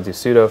 and we want to do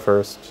sudo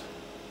first.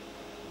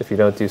 If you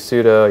don't do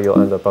sudo,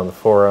 you'll end up on the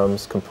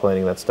forums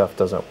complaining that stuff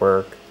doesn't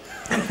work.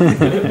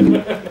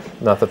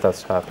 Not that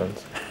that's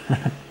happened.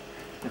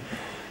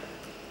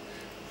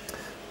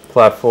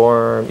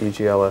 Platform,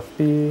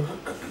 EGLFB.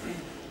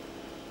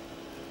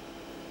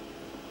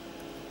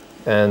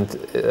 And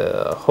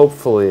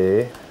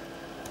hopefully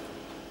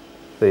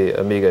the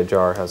Amiga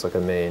jar has like a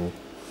main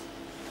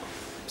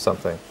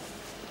something.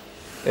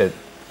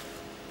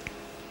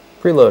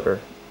 Preloader.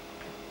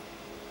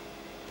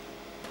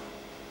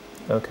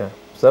 Okay,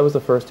 so that was the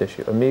first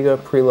issue. Amiga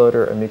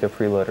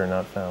preloader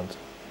not found.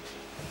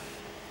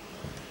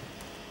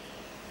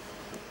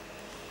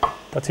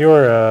 But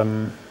your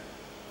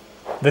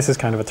this is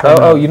kind of a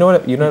terminal. Oh, you know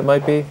what it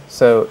might be?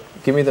 So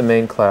give me the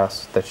main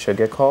class that should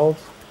get called,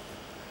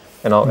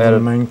 and I'll add it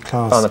main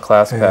class on the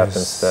class path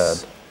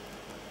instead.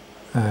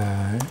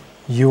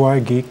 UI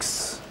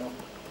geeks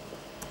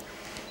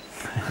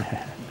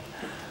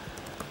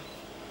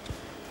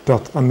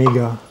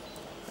 .amiga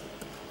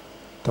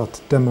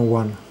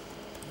 .demo1.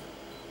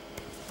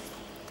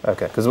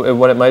 Okay, because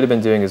what it might have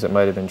been doing is it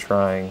might have been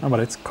trying. Oh,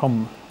 but it's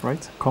com,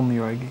 right? Com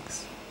UI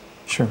geeks.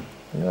 Sure,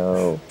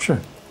 No.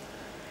 sure.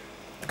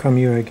 Come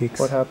UI geeks.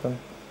 What happened?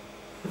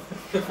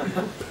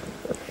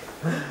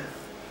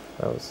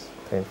 That was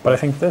painful. But I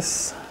think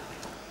this,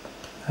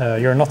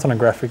 you're not on a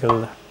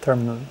graphical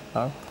terminal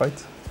now,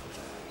 right?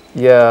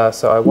 Yeah,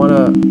 so I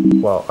wanna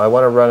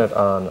run it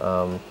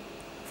on.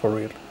 For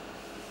real.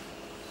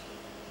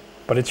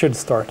 But it should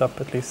start up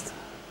at least.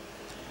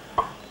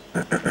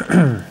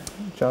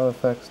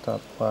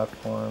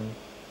 JavaFX.platform.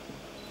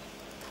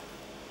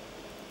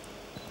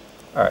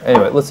 All right.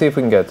 Anyway, let's see if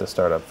we can get it to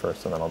start up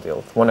first, and then I'll deal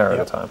with one error at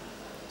a time.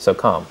 So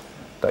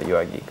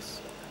com.uigeeks.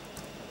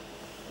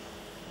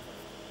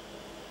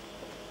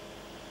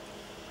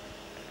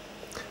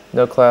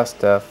 No class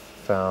def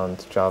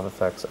found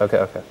JavaFX.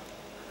 Okay.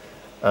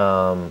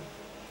 I'm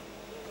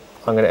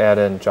going to add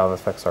in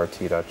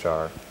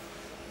javafxrt.jar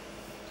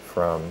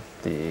from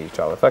the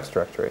JavaFX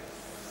directory.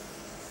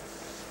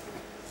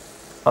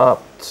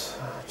 Opt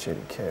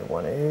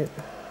JDK18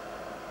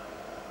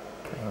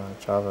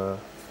 Java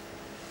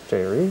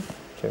JRE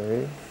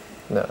JRE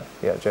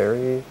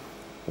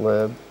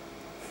lib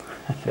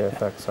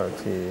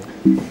JFXRT.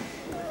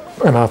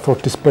 And I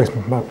thought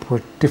displacement map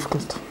were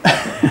difficult.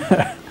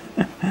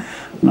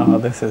 No,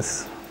 this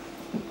is,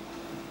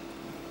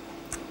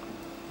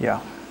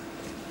 yeah.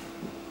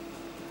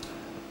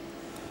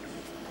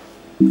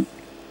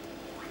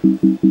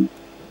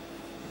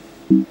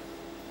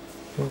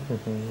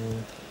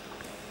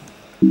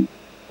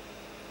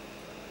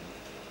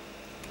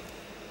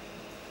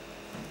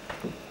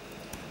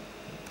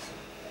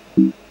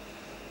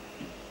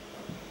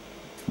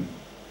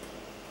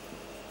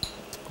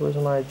 Where's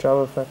my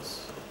JavaFX?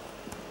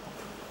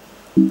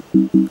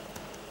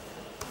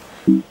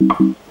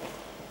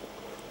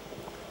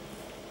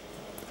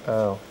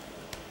 Oh,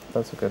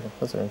 that's an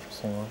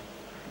interesting one.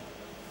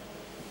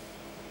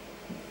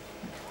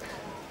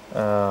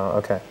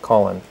 Okay,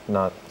 colon,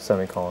 not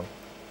semicolon.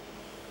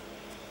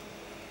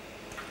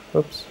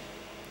 Oops.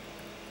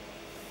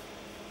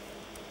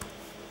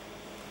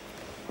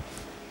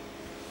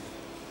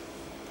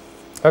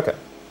 Okay,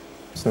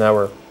 so now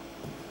we're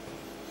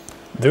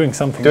Doing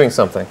something. doing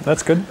something.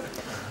 That's good.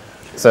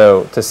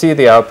 So to see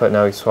the output,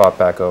 now we swap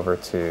back over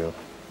to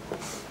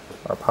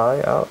our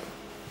Pi out.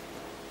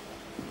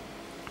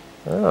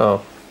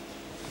 Oh.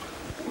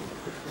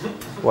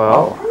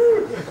 Well.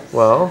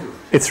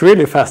 It's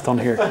really fast on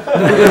here.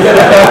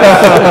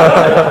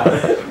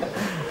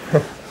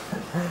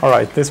 All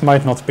right, this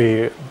might not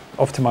be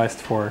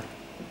optimized for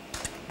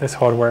this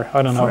hardware.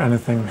 I don't know. For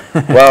anything.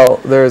 Well,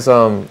 there's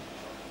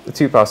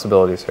two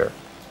possibilities here.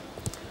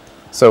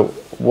 So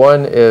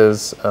one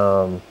is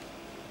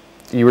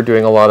you were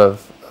doing a lot of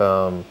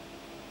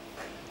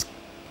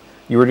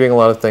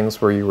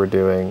things where you were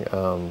doing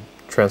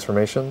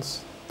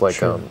transformations, like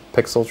Sure.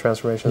 pixel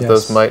transformations. Yes.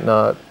 Those might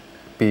not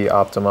be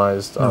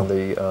optimized No. on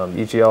the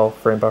EGL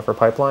frame buffer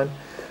pipeline.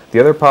 The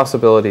other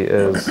possibility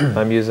is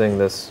I'm using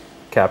this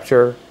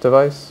capture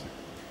device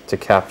to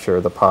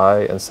capture the Pi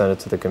and send it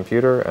to the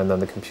computer, and then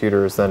the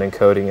computer is then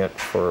encoding it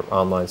for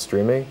online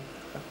streaming.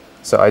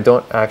 So I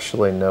don't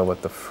actually know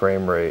what the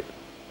frame rate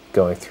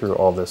going through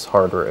all this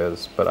hardware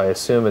is, but I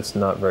assume it's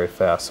not very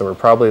fast. So we're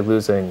probably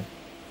losing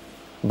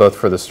both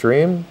for the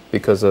stream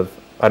because of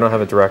I don't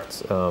have a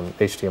direct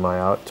HDMI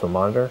out to a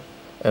monitor,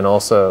 and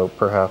also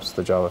perhaps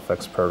the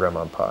JavaFX program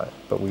on Pi.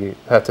 But we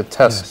had to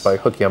test Yes. by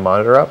hooking a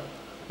monitor up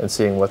and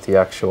seeing what the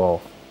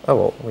actual, oh,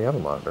 well, we have a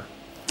monitor.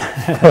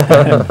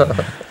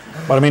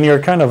 But I mean, you're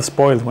kind of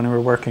spoiled when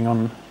you're working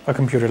on a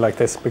computer like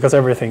this because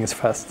everything is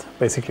fast,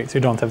 basically. So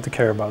you don't have to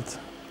care about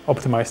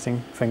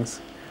optimizing things.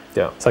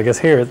 Yeah. So I guess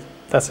here,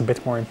 that's a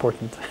bit more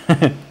important.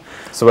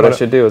 So what I But,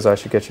 should do is I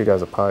should get you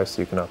guys a Pi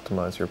so you can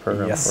optimize your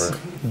program Yes, for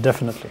it.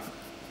 definitely.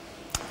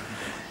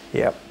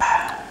 Yep.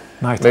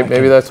 Night Maybe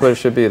hacking. that's what it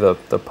should be, the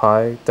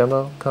Pi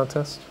demo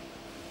contest?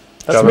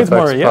 That's a bit JavaFX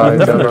more, yeah, Pi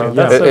definitely. demo.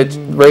 That's It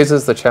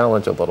raises the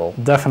challenge a little.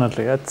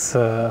 Definitely, it's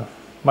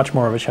much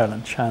more of a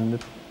challenge, and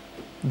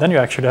then you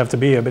actually have to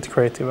be a bit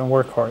creative and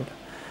work hard.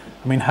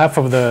 I mean, half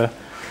of the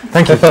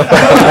thank you.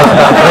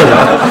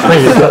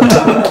 Thank you.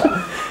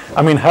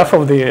 I mean, half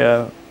of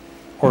the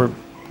or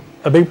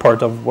a big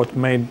part of what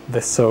made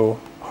this so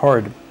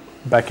hard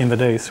back in the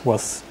days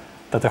was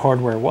that the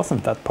hardware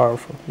wasn't that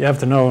powerful. You had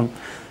to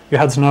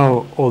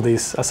know all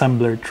these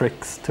assembler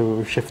tricks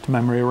to shift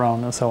memory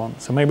around and so on.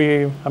 So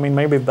maybe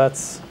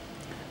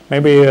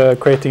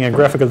creating a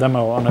graphical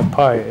demo on a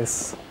Pi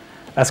is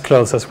as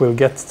close as we'll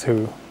get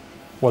to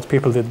what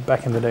people did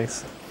back in the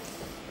days.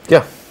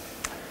 Yeah.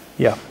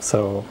 Yeah,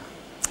 so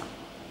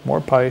more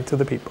Pi to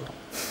the people.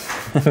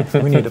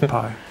 We need a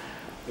Pi.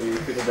 So you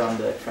could have done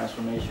the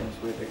transformations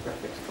with the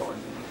graphics card,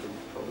 and it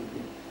would probably be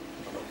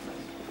a lot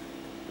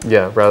nicer.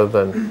 Yeah, rather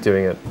than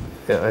doing it,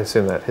 yeah, I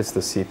assume that hits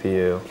the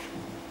CPU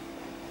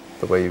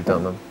the way you've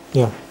done them.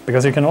 Yeah.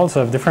 Because you can also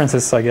have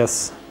differences, I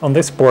guess. On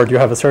this board, you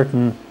have a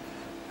certain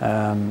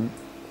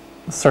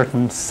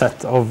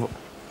set of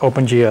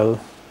OpenGL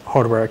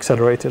hardware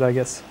accelerated, I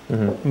guess.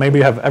 Mm-hmm. Maybe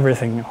you have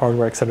everything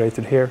hardware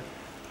accelerated here,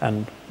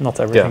 and not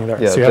everything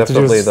there. Yeah, So you have to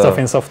do definitely stuff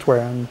in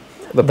software. And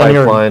The then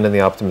you're- pipeline and the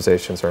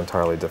optimizations are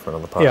entirely different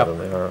on the Pi Yeah. than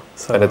they are.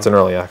 so And it's an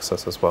early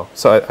access as well.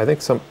 So I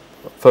think some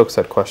folks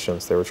had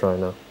questions they were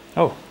trying Oh,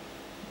 Oh.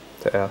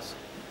 to ask.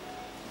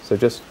 So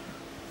just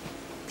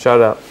shout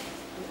it out.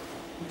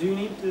 Do you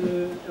need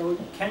to, or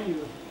can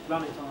you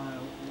run it on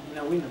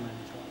a window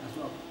manager as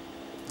well?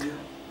 Do you-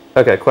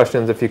 Okay,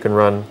 questions if you can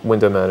run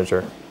Window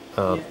Manager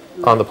yeah,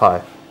 on the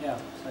Pi. Yeah,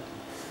 exactly.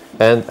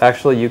 And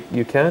actually,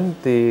 you can.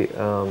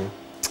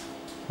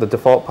 The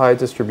default Pi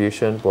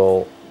distribution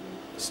will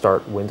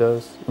start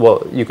Windows.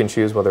 Well, you can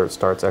choose whether it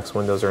starts X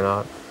Windows or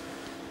not.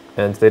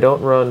 And they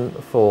don't run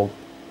full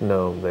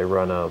GNOME. They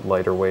run a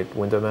lighter weight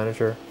window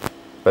manager,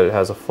 but it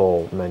has a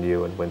full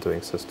menu and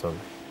windowing system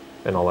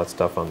and all that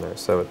stuff on there.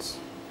 So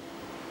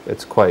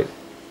it's quite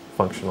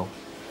functional.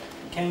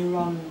 Can you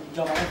run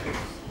JavaFX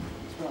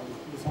as well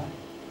inside?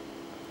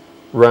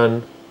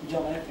 Run.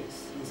 JavaFX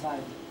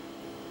inside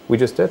We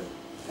just did.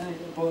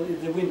 well,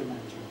 the window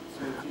manager.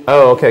 So if you-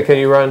 Oh, okay. Can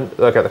you run?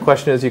 Okay. The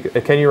question is,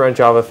 can you run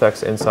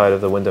JavaFX inside of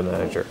the window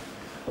manager?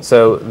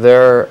 So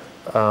there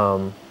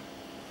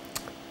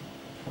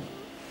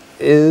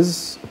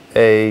is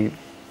a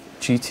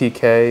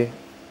GTK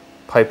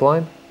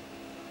pipeline,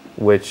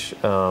 which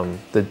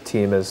the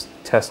team has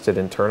tested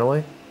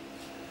internally,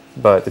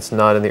 but it's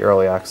not in the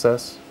early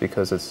access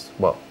because it's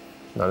not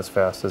as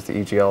fast as the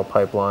EGL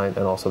pipeline,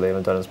 and also they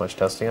haven't done as much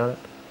testing on it.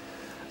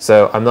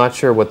 So I'm not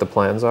sure what the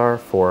plans are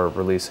for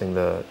releasing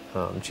the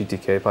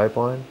GTK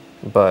pipeline,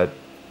 but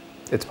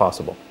it's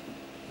possible.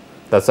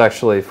 That's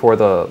actually for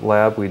the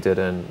lab we did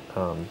in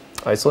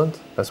Iceland.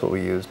 That's what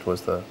we used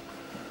was the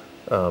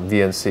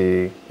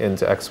VNC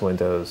into X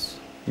Windows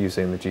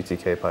using the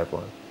GTK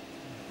pipeline.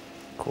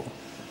 cool.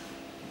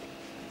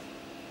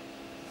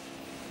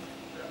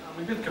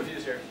 I'm a bit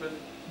confused here, but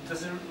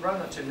does it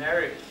run a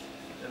generic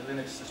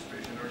Linux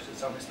distribution or is it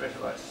something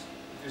specialized?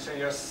 You're saying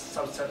you're a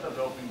subset of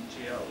the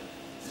OpenGL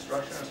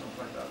instruction or something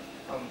like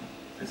that on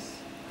this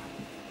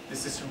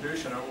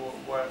distribution, or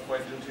why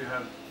don't you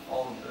have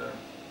all of the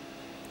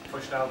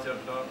functionality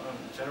of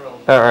the general?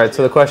 All right.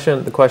 So the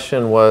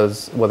question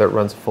was whether it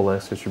runs a full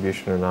Linux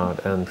distribution or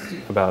not, and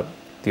about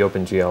the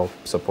OpenGL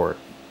support.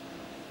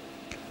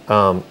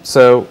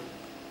 So,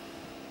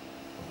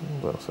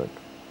 hold on a sec.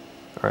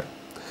 All right.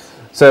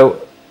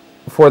 So,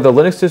 for the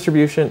Linux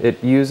distribution,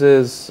 it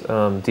uses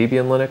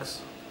Debian Linux,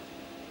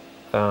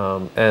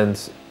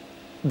 and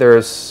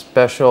there's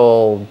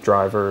special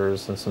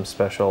drivers and some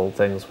special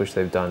things which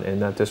they've done in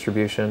that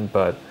distribution,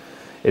 but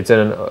it's in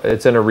a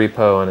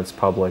repo and it's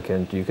public,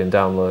 and you can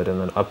download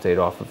and then update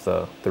off of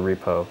the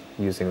repo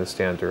using the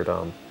standard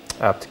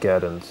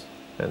apt-get and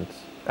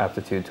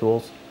aptitude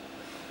tools.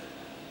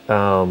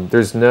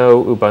 There's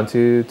no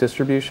Ubuntu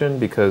distribution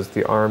because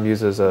the ARM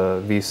uses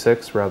a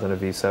v6 rather than a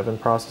v7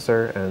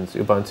 processor, and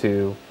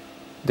Ubuntu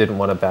didn't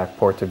want to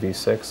backport to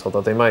v6,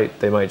 although they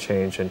might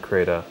change and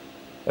create a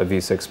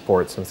v6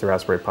 port since the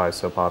Raspberry Pi is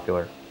so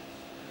popular.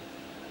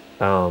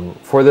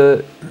 For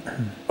the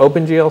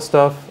OpenGL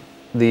stuff,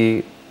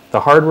 the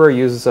hardware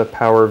uses a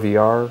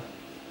PowerVR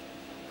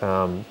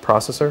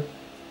processor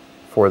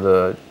for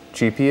the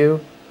GPU,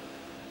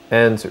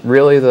 and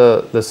really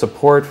the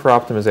support for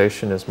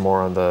optimization is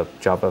more on the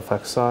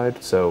JavaFX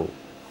side. So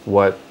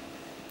what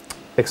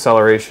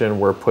acceleration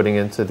we're putting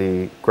into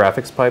the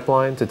graphics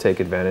pipeline to take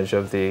advantage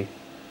of the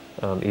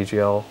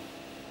EGL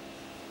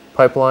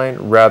pipeline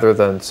rather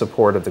than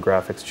support of the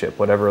graphics chip.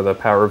 Whatever the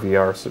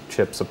PowerVR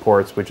chip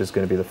supports, which is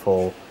going to be the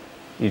full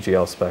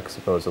EGL spec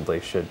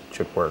supposedly, should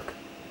work.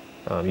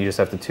 You just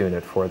have to tune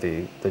it for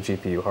the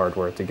GPU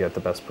hardware to get the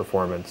best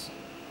performance.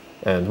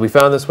 And we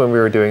found this when we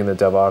were doing the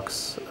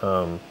Devox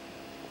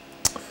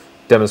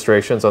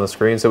demonstrations on the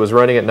screen. So it was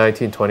running at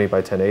 1920 by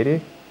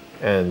 1080,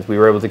 and we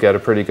were able to get a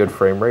pretty good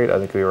frame rate. I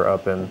think we were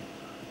up in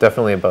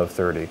definitely above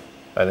 30.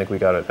 I think we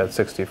got it at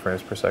 60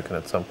 frames per second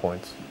at some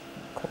points.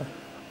 Cool.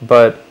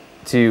 But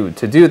to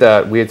do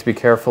that, we had to be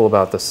careful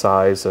about the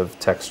size of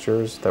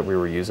textures that we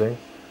were using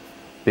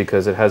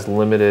because it has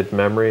limited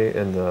memory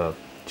in the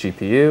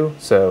GPU.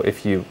 So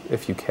if you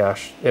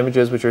cache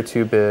images which are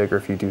too big, or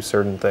if you do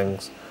certain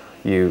things,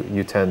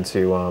 you tend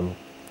to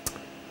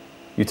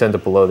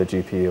blow the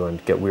GPU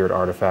and get weird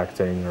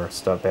artifacting or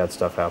bad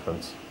stuff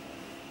happens.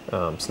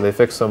 So they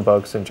fixed some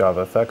bugs in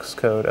JavaFX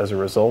code as a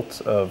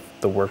result of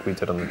the work we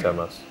did on the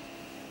demos.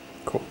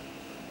 Cool.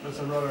 There's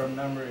a rather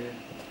memory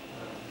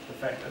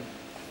effect.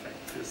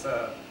 It's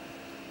a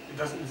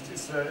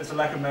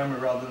lack of memory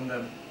rather than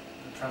the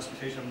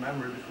transportation of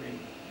memory between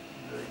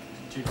the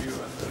GPU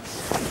and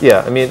the...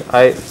 Yeah, I mean,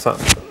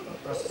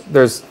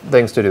 there's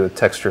things to do with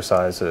texture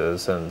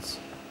sizes and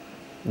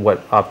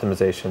what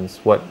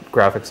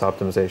graphics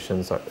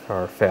optimizations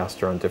are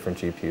faster on different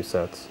GPU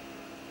sets.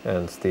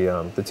 And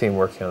the team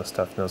working on this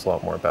stuff knows a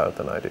lot more about it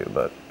than I do,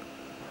 but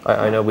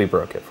I know we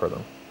broke it for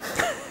them.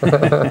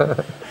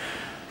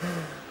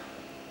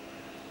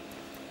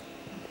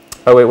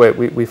 Oh wait,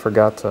 we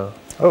forgot to.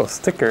 Oh,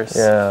 stickers.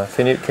 Yeah,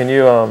 can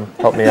you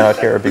help me out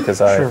here because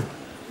Sure.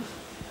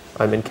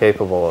 I'm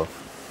incapable of.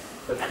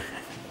 But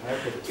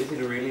is it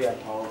really a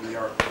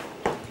PowerVR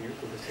computer?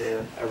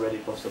 Because I read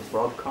it was a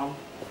Broadcom.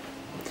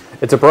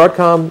 It's a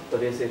Broadcom.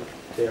 But is it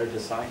their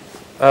design?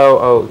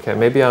 Oh, okay.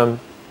 Maybe I'm.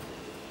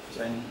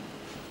 Design?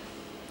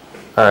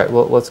 All right.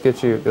 Well, let's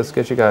get you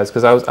guys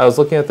because I was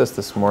looking at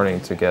this morning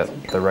to get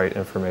the right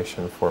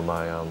information for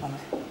my.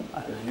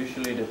 Because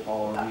usually the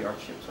PowerVR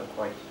chips are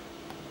quite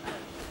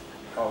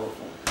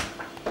powerful.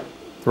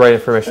 The right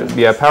information.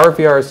 Yeah,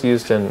 PowerVR is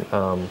used in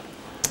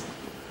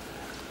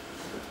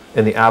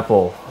the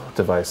Apple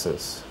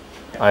devices,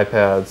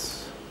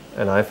 iPads,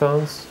 and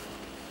iPhones.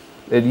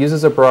 It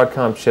uses a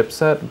Broadcom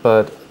chipset,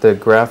 but the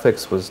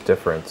graphics was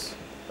different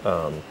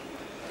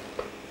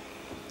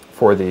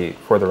for the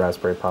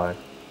Raspberry Pi.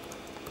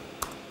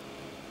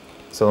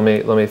 So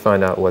let me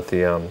find out what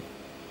the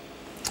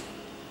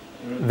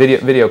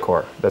video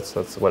core.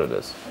 That's what it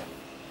is.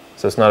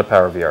 So it's not a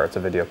PowerVR. It's a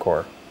video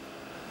core.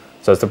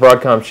 So it's the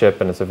Broadcom chip,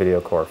 and it's a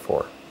video core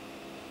 4.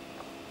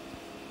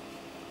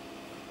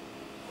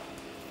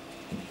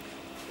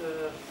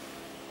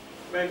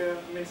 Maybe I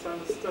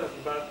misunderstood,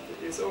 but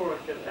is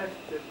Oracle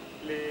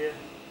actively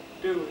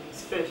doing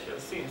special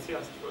things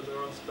just for the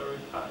Raspberry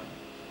Pi?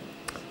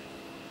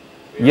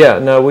 Yeah,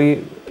 no,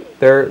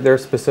 they're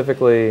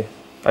specifically.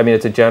 I mean,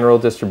 it's a general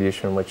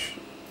distribution, which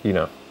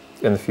in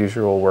the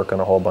future will work on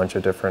a whole bunch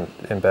of different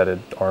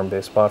embedded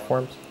ARM-based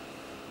platforms.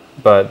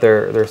 But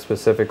they're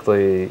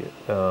specifically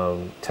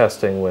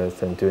testing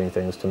with and doing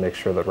things to make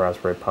sure that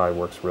Raspberry Pi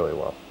works really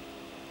well.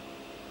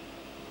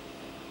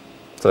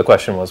 So the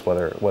question was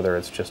whether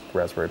it's just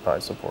Raspberry Pi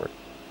support.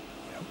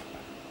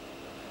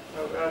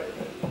 The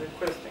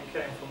question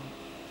came from,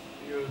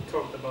 you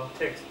talked about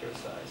texture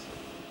size.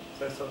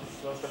 So I thought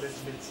it was a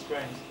little bit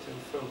strange to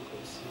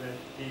focus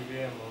the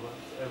DVM or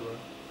whatever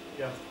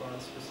just for a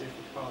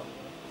specific hardware.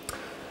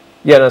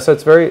 Yeah, no, so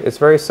it's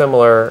very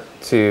similar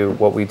to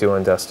what we do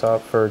on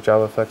desktop for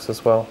JavaFX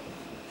as well.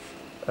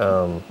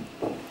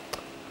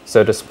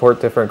 So to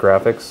support different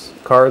graphics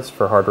cards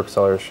for hardware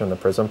acceleration in the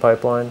Prism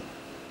pipeline,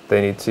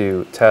 they need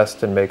to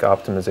test and make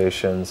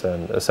optimizations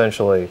and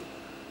essentially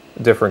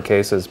different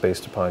cases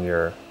based upon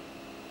your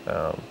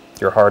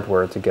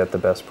hardware to get the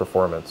best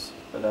performance.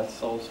 But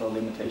that's also a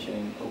limitation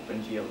in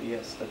OpenGL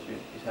ES that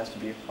it has to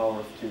be a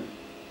power of 2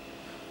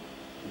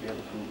 to be able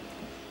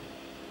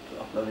to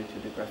upload it to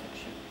the graphics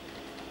chip.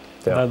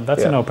 Yeah.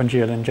 That's an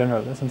OpenGL in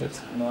general, isn't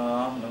it? No,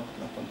 not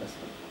on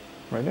desktop.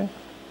 Really?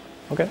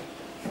 Okay.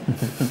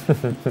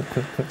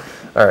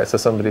 All right, so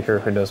somebody here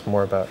who knows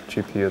more about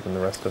GPU than the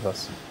rest of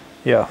us.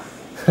 Yeah.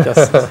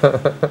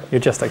 You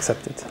just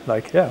accept it.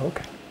 Like, yeah,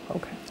 okay.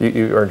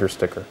 You earned your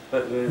sticker.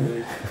 But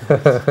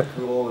it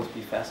will always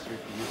be faster if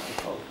you use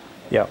the code.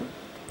 Yeah.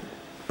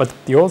 But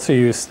you also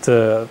used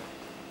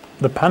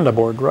the Panda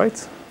board,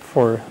 right?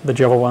 For the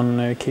Java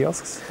 1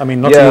 kiosks. I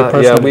mean, not you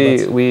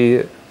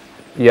personally.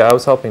 I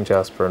was helping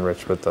Jasper and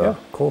Rich with the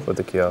cool. with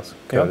the kiosk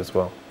code as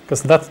well.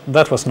 Because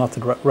that was not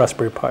the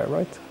Raspberry Pi,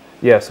 right?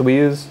 Yeah, so we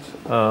used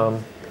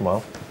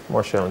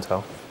more show and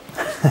tell.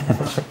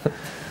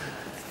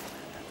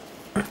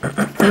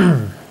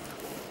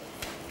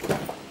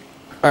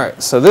 All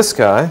right, so this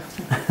guy,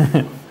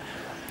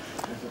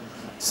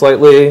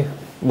 slightly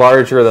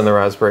larger than the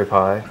Raspberry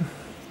Pi,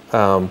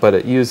 but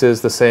it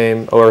uses the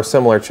same or a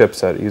similar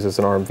chipset. It uses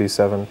an ARM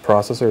v7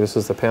 processor. This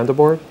is the Panda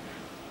board.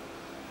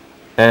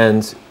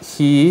 And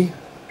he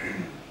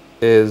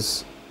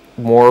is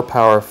more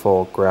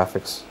powerful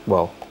graphics,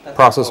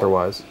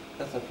 processor-wise.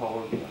 That's a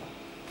Power VR.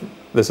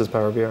 This is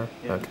Power VR?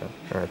 Yeah. Okay,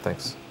 all right,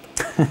 thanks.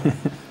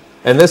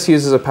 And this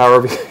uses a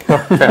Power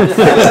VR.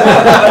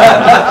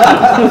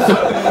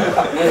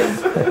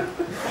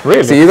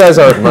 Really? So you guys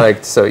aren't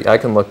mic'd, so I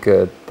can look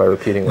good by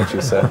repeating what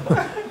you said.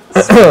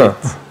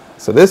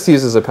 So this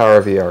uses a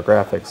Power VR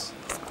graphics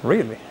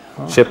Really?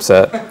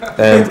 chipset,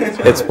 and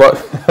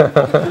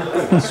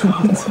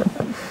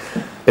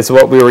it's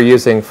what we were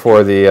using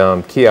for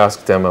the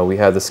kiosk demo. We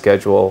had the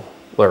scheduler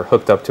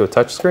hooked up to a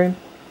touchscreen,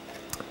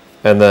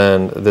 and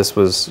then this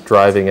was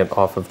driving it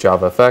off of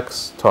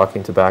JavaFX,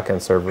 talking to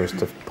backend servers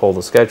to pull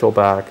the schedule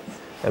back,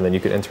 and then you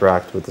could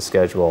interact with the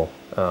schedule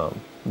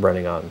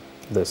running on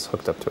this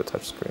hooked up to a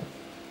touchscreen.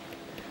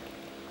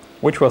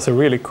 Which was a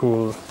really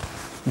cool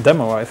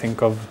demo, I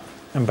think, of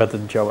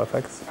embedded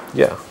JavaFX.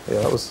 Yeah,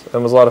 it was a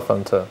lot of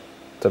fun to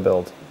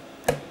build.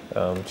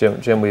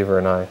 Jim Weaver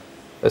and I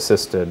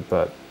assisted,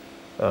 but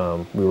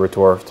we were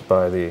dwarfed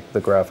by the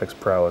graphics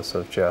prowess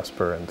of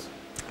Jasper and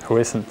Who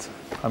isn't?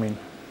 I mean,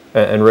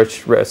 and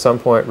Rich. At some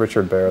point,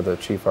 Richard Baer, the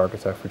chief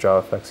architect for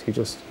JavaFX,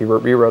 he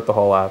rewrote the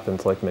whole app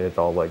and made it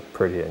all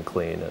pretty and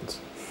clean and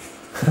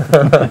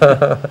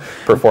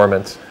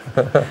performant.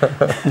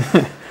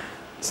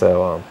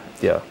 So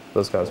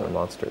those guys are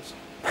monsters.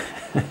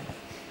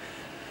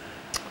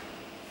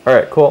 All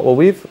right, cool. Well,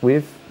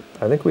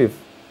 I think we've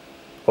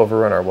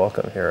overrun our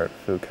welcome here at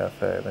Food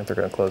Cafe. I think they're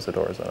going to close the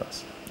doors on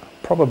us.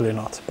 probably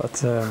not,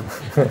 but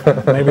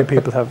maybe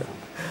people have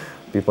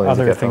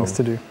other things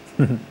to do.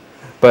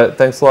 But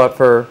thanks a lot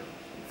for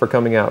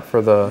coming out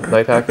for the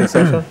night hacking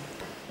session.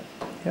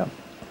 Yeah,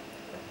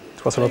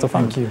 it was a lot of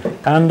fun. Thank you.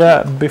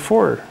 And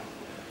before,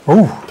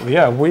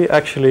 we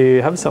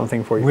actually have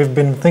something for you. We've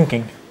been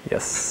thinking.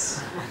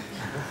 Yes.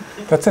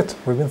 That's it.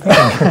 We've been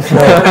thinking.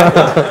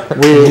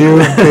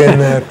 You've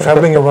been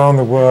traveling around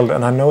the world,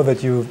 and I know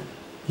that you've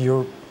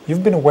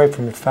been away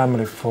from your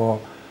family for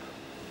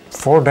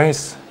 4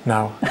 days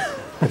now.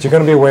 But you're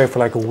going to be away for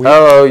like a week.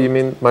 Oh, you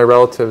mean my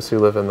relatives who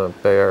live in the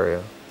Bay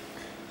Area?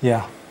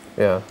 Yeah.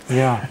 Yeah.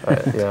 Yeah.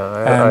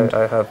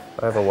 I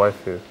have a wife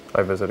who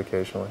I visit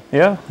occasionally.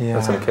 Yeah. Yeah.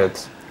 And some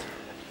kids.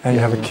 And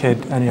you have a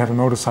kid, and you have a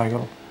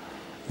motorcycle.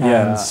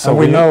 Yeah. And so and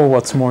we know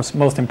what's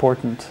most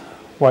important: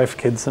 wife,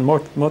 kids, and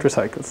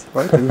motorcycles.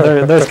 Right?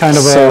 There's kind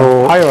of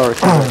a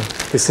hierarchy.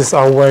 This is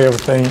our way of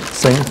saying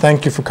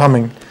thank you for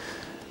coming,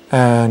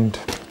 and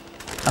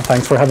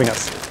thanks for having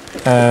us.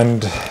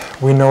 And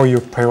we know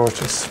your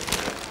priorities: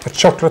 a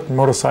chocolate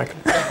motorcycle.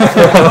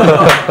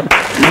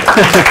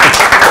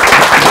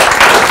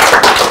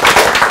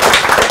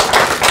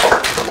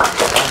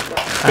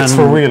 It's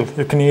for real.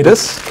 You can eat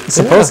this.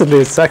 Supposedly,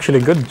 it's actually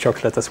good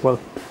chocolate as well.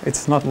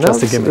 It's not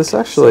just a gimmick.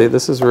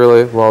 This is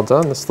really well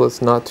done. This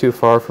looks not too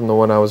far from the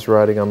one I was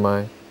riding on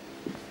my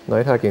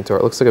night hacking tour.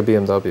 It looks like a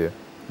BMW.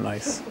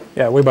 Nice.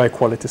 Yeah, we buy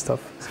quality stuff.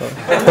 So.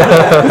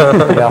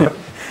 Yeah.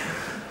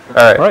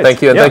 All right.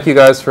 Thank you, and thank you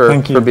guys for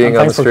being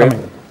on the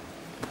stream.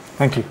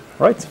 Thank you.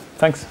 Right.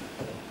 Thanks.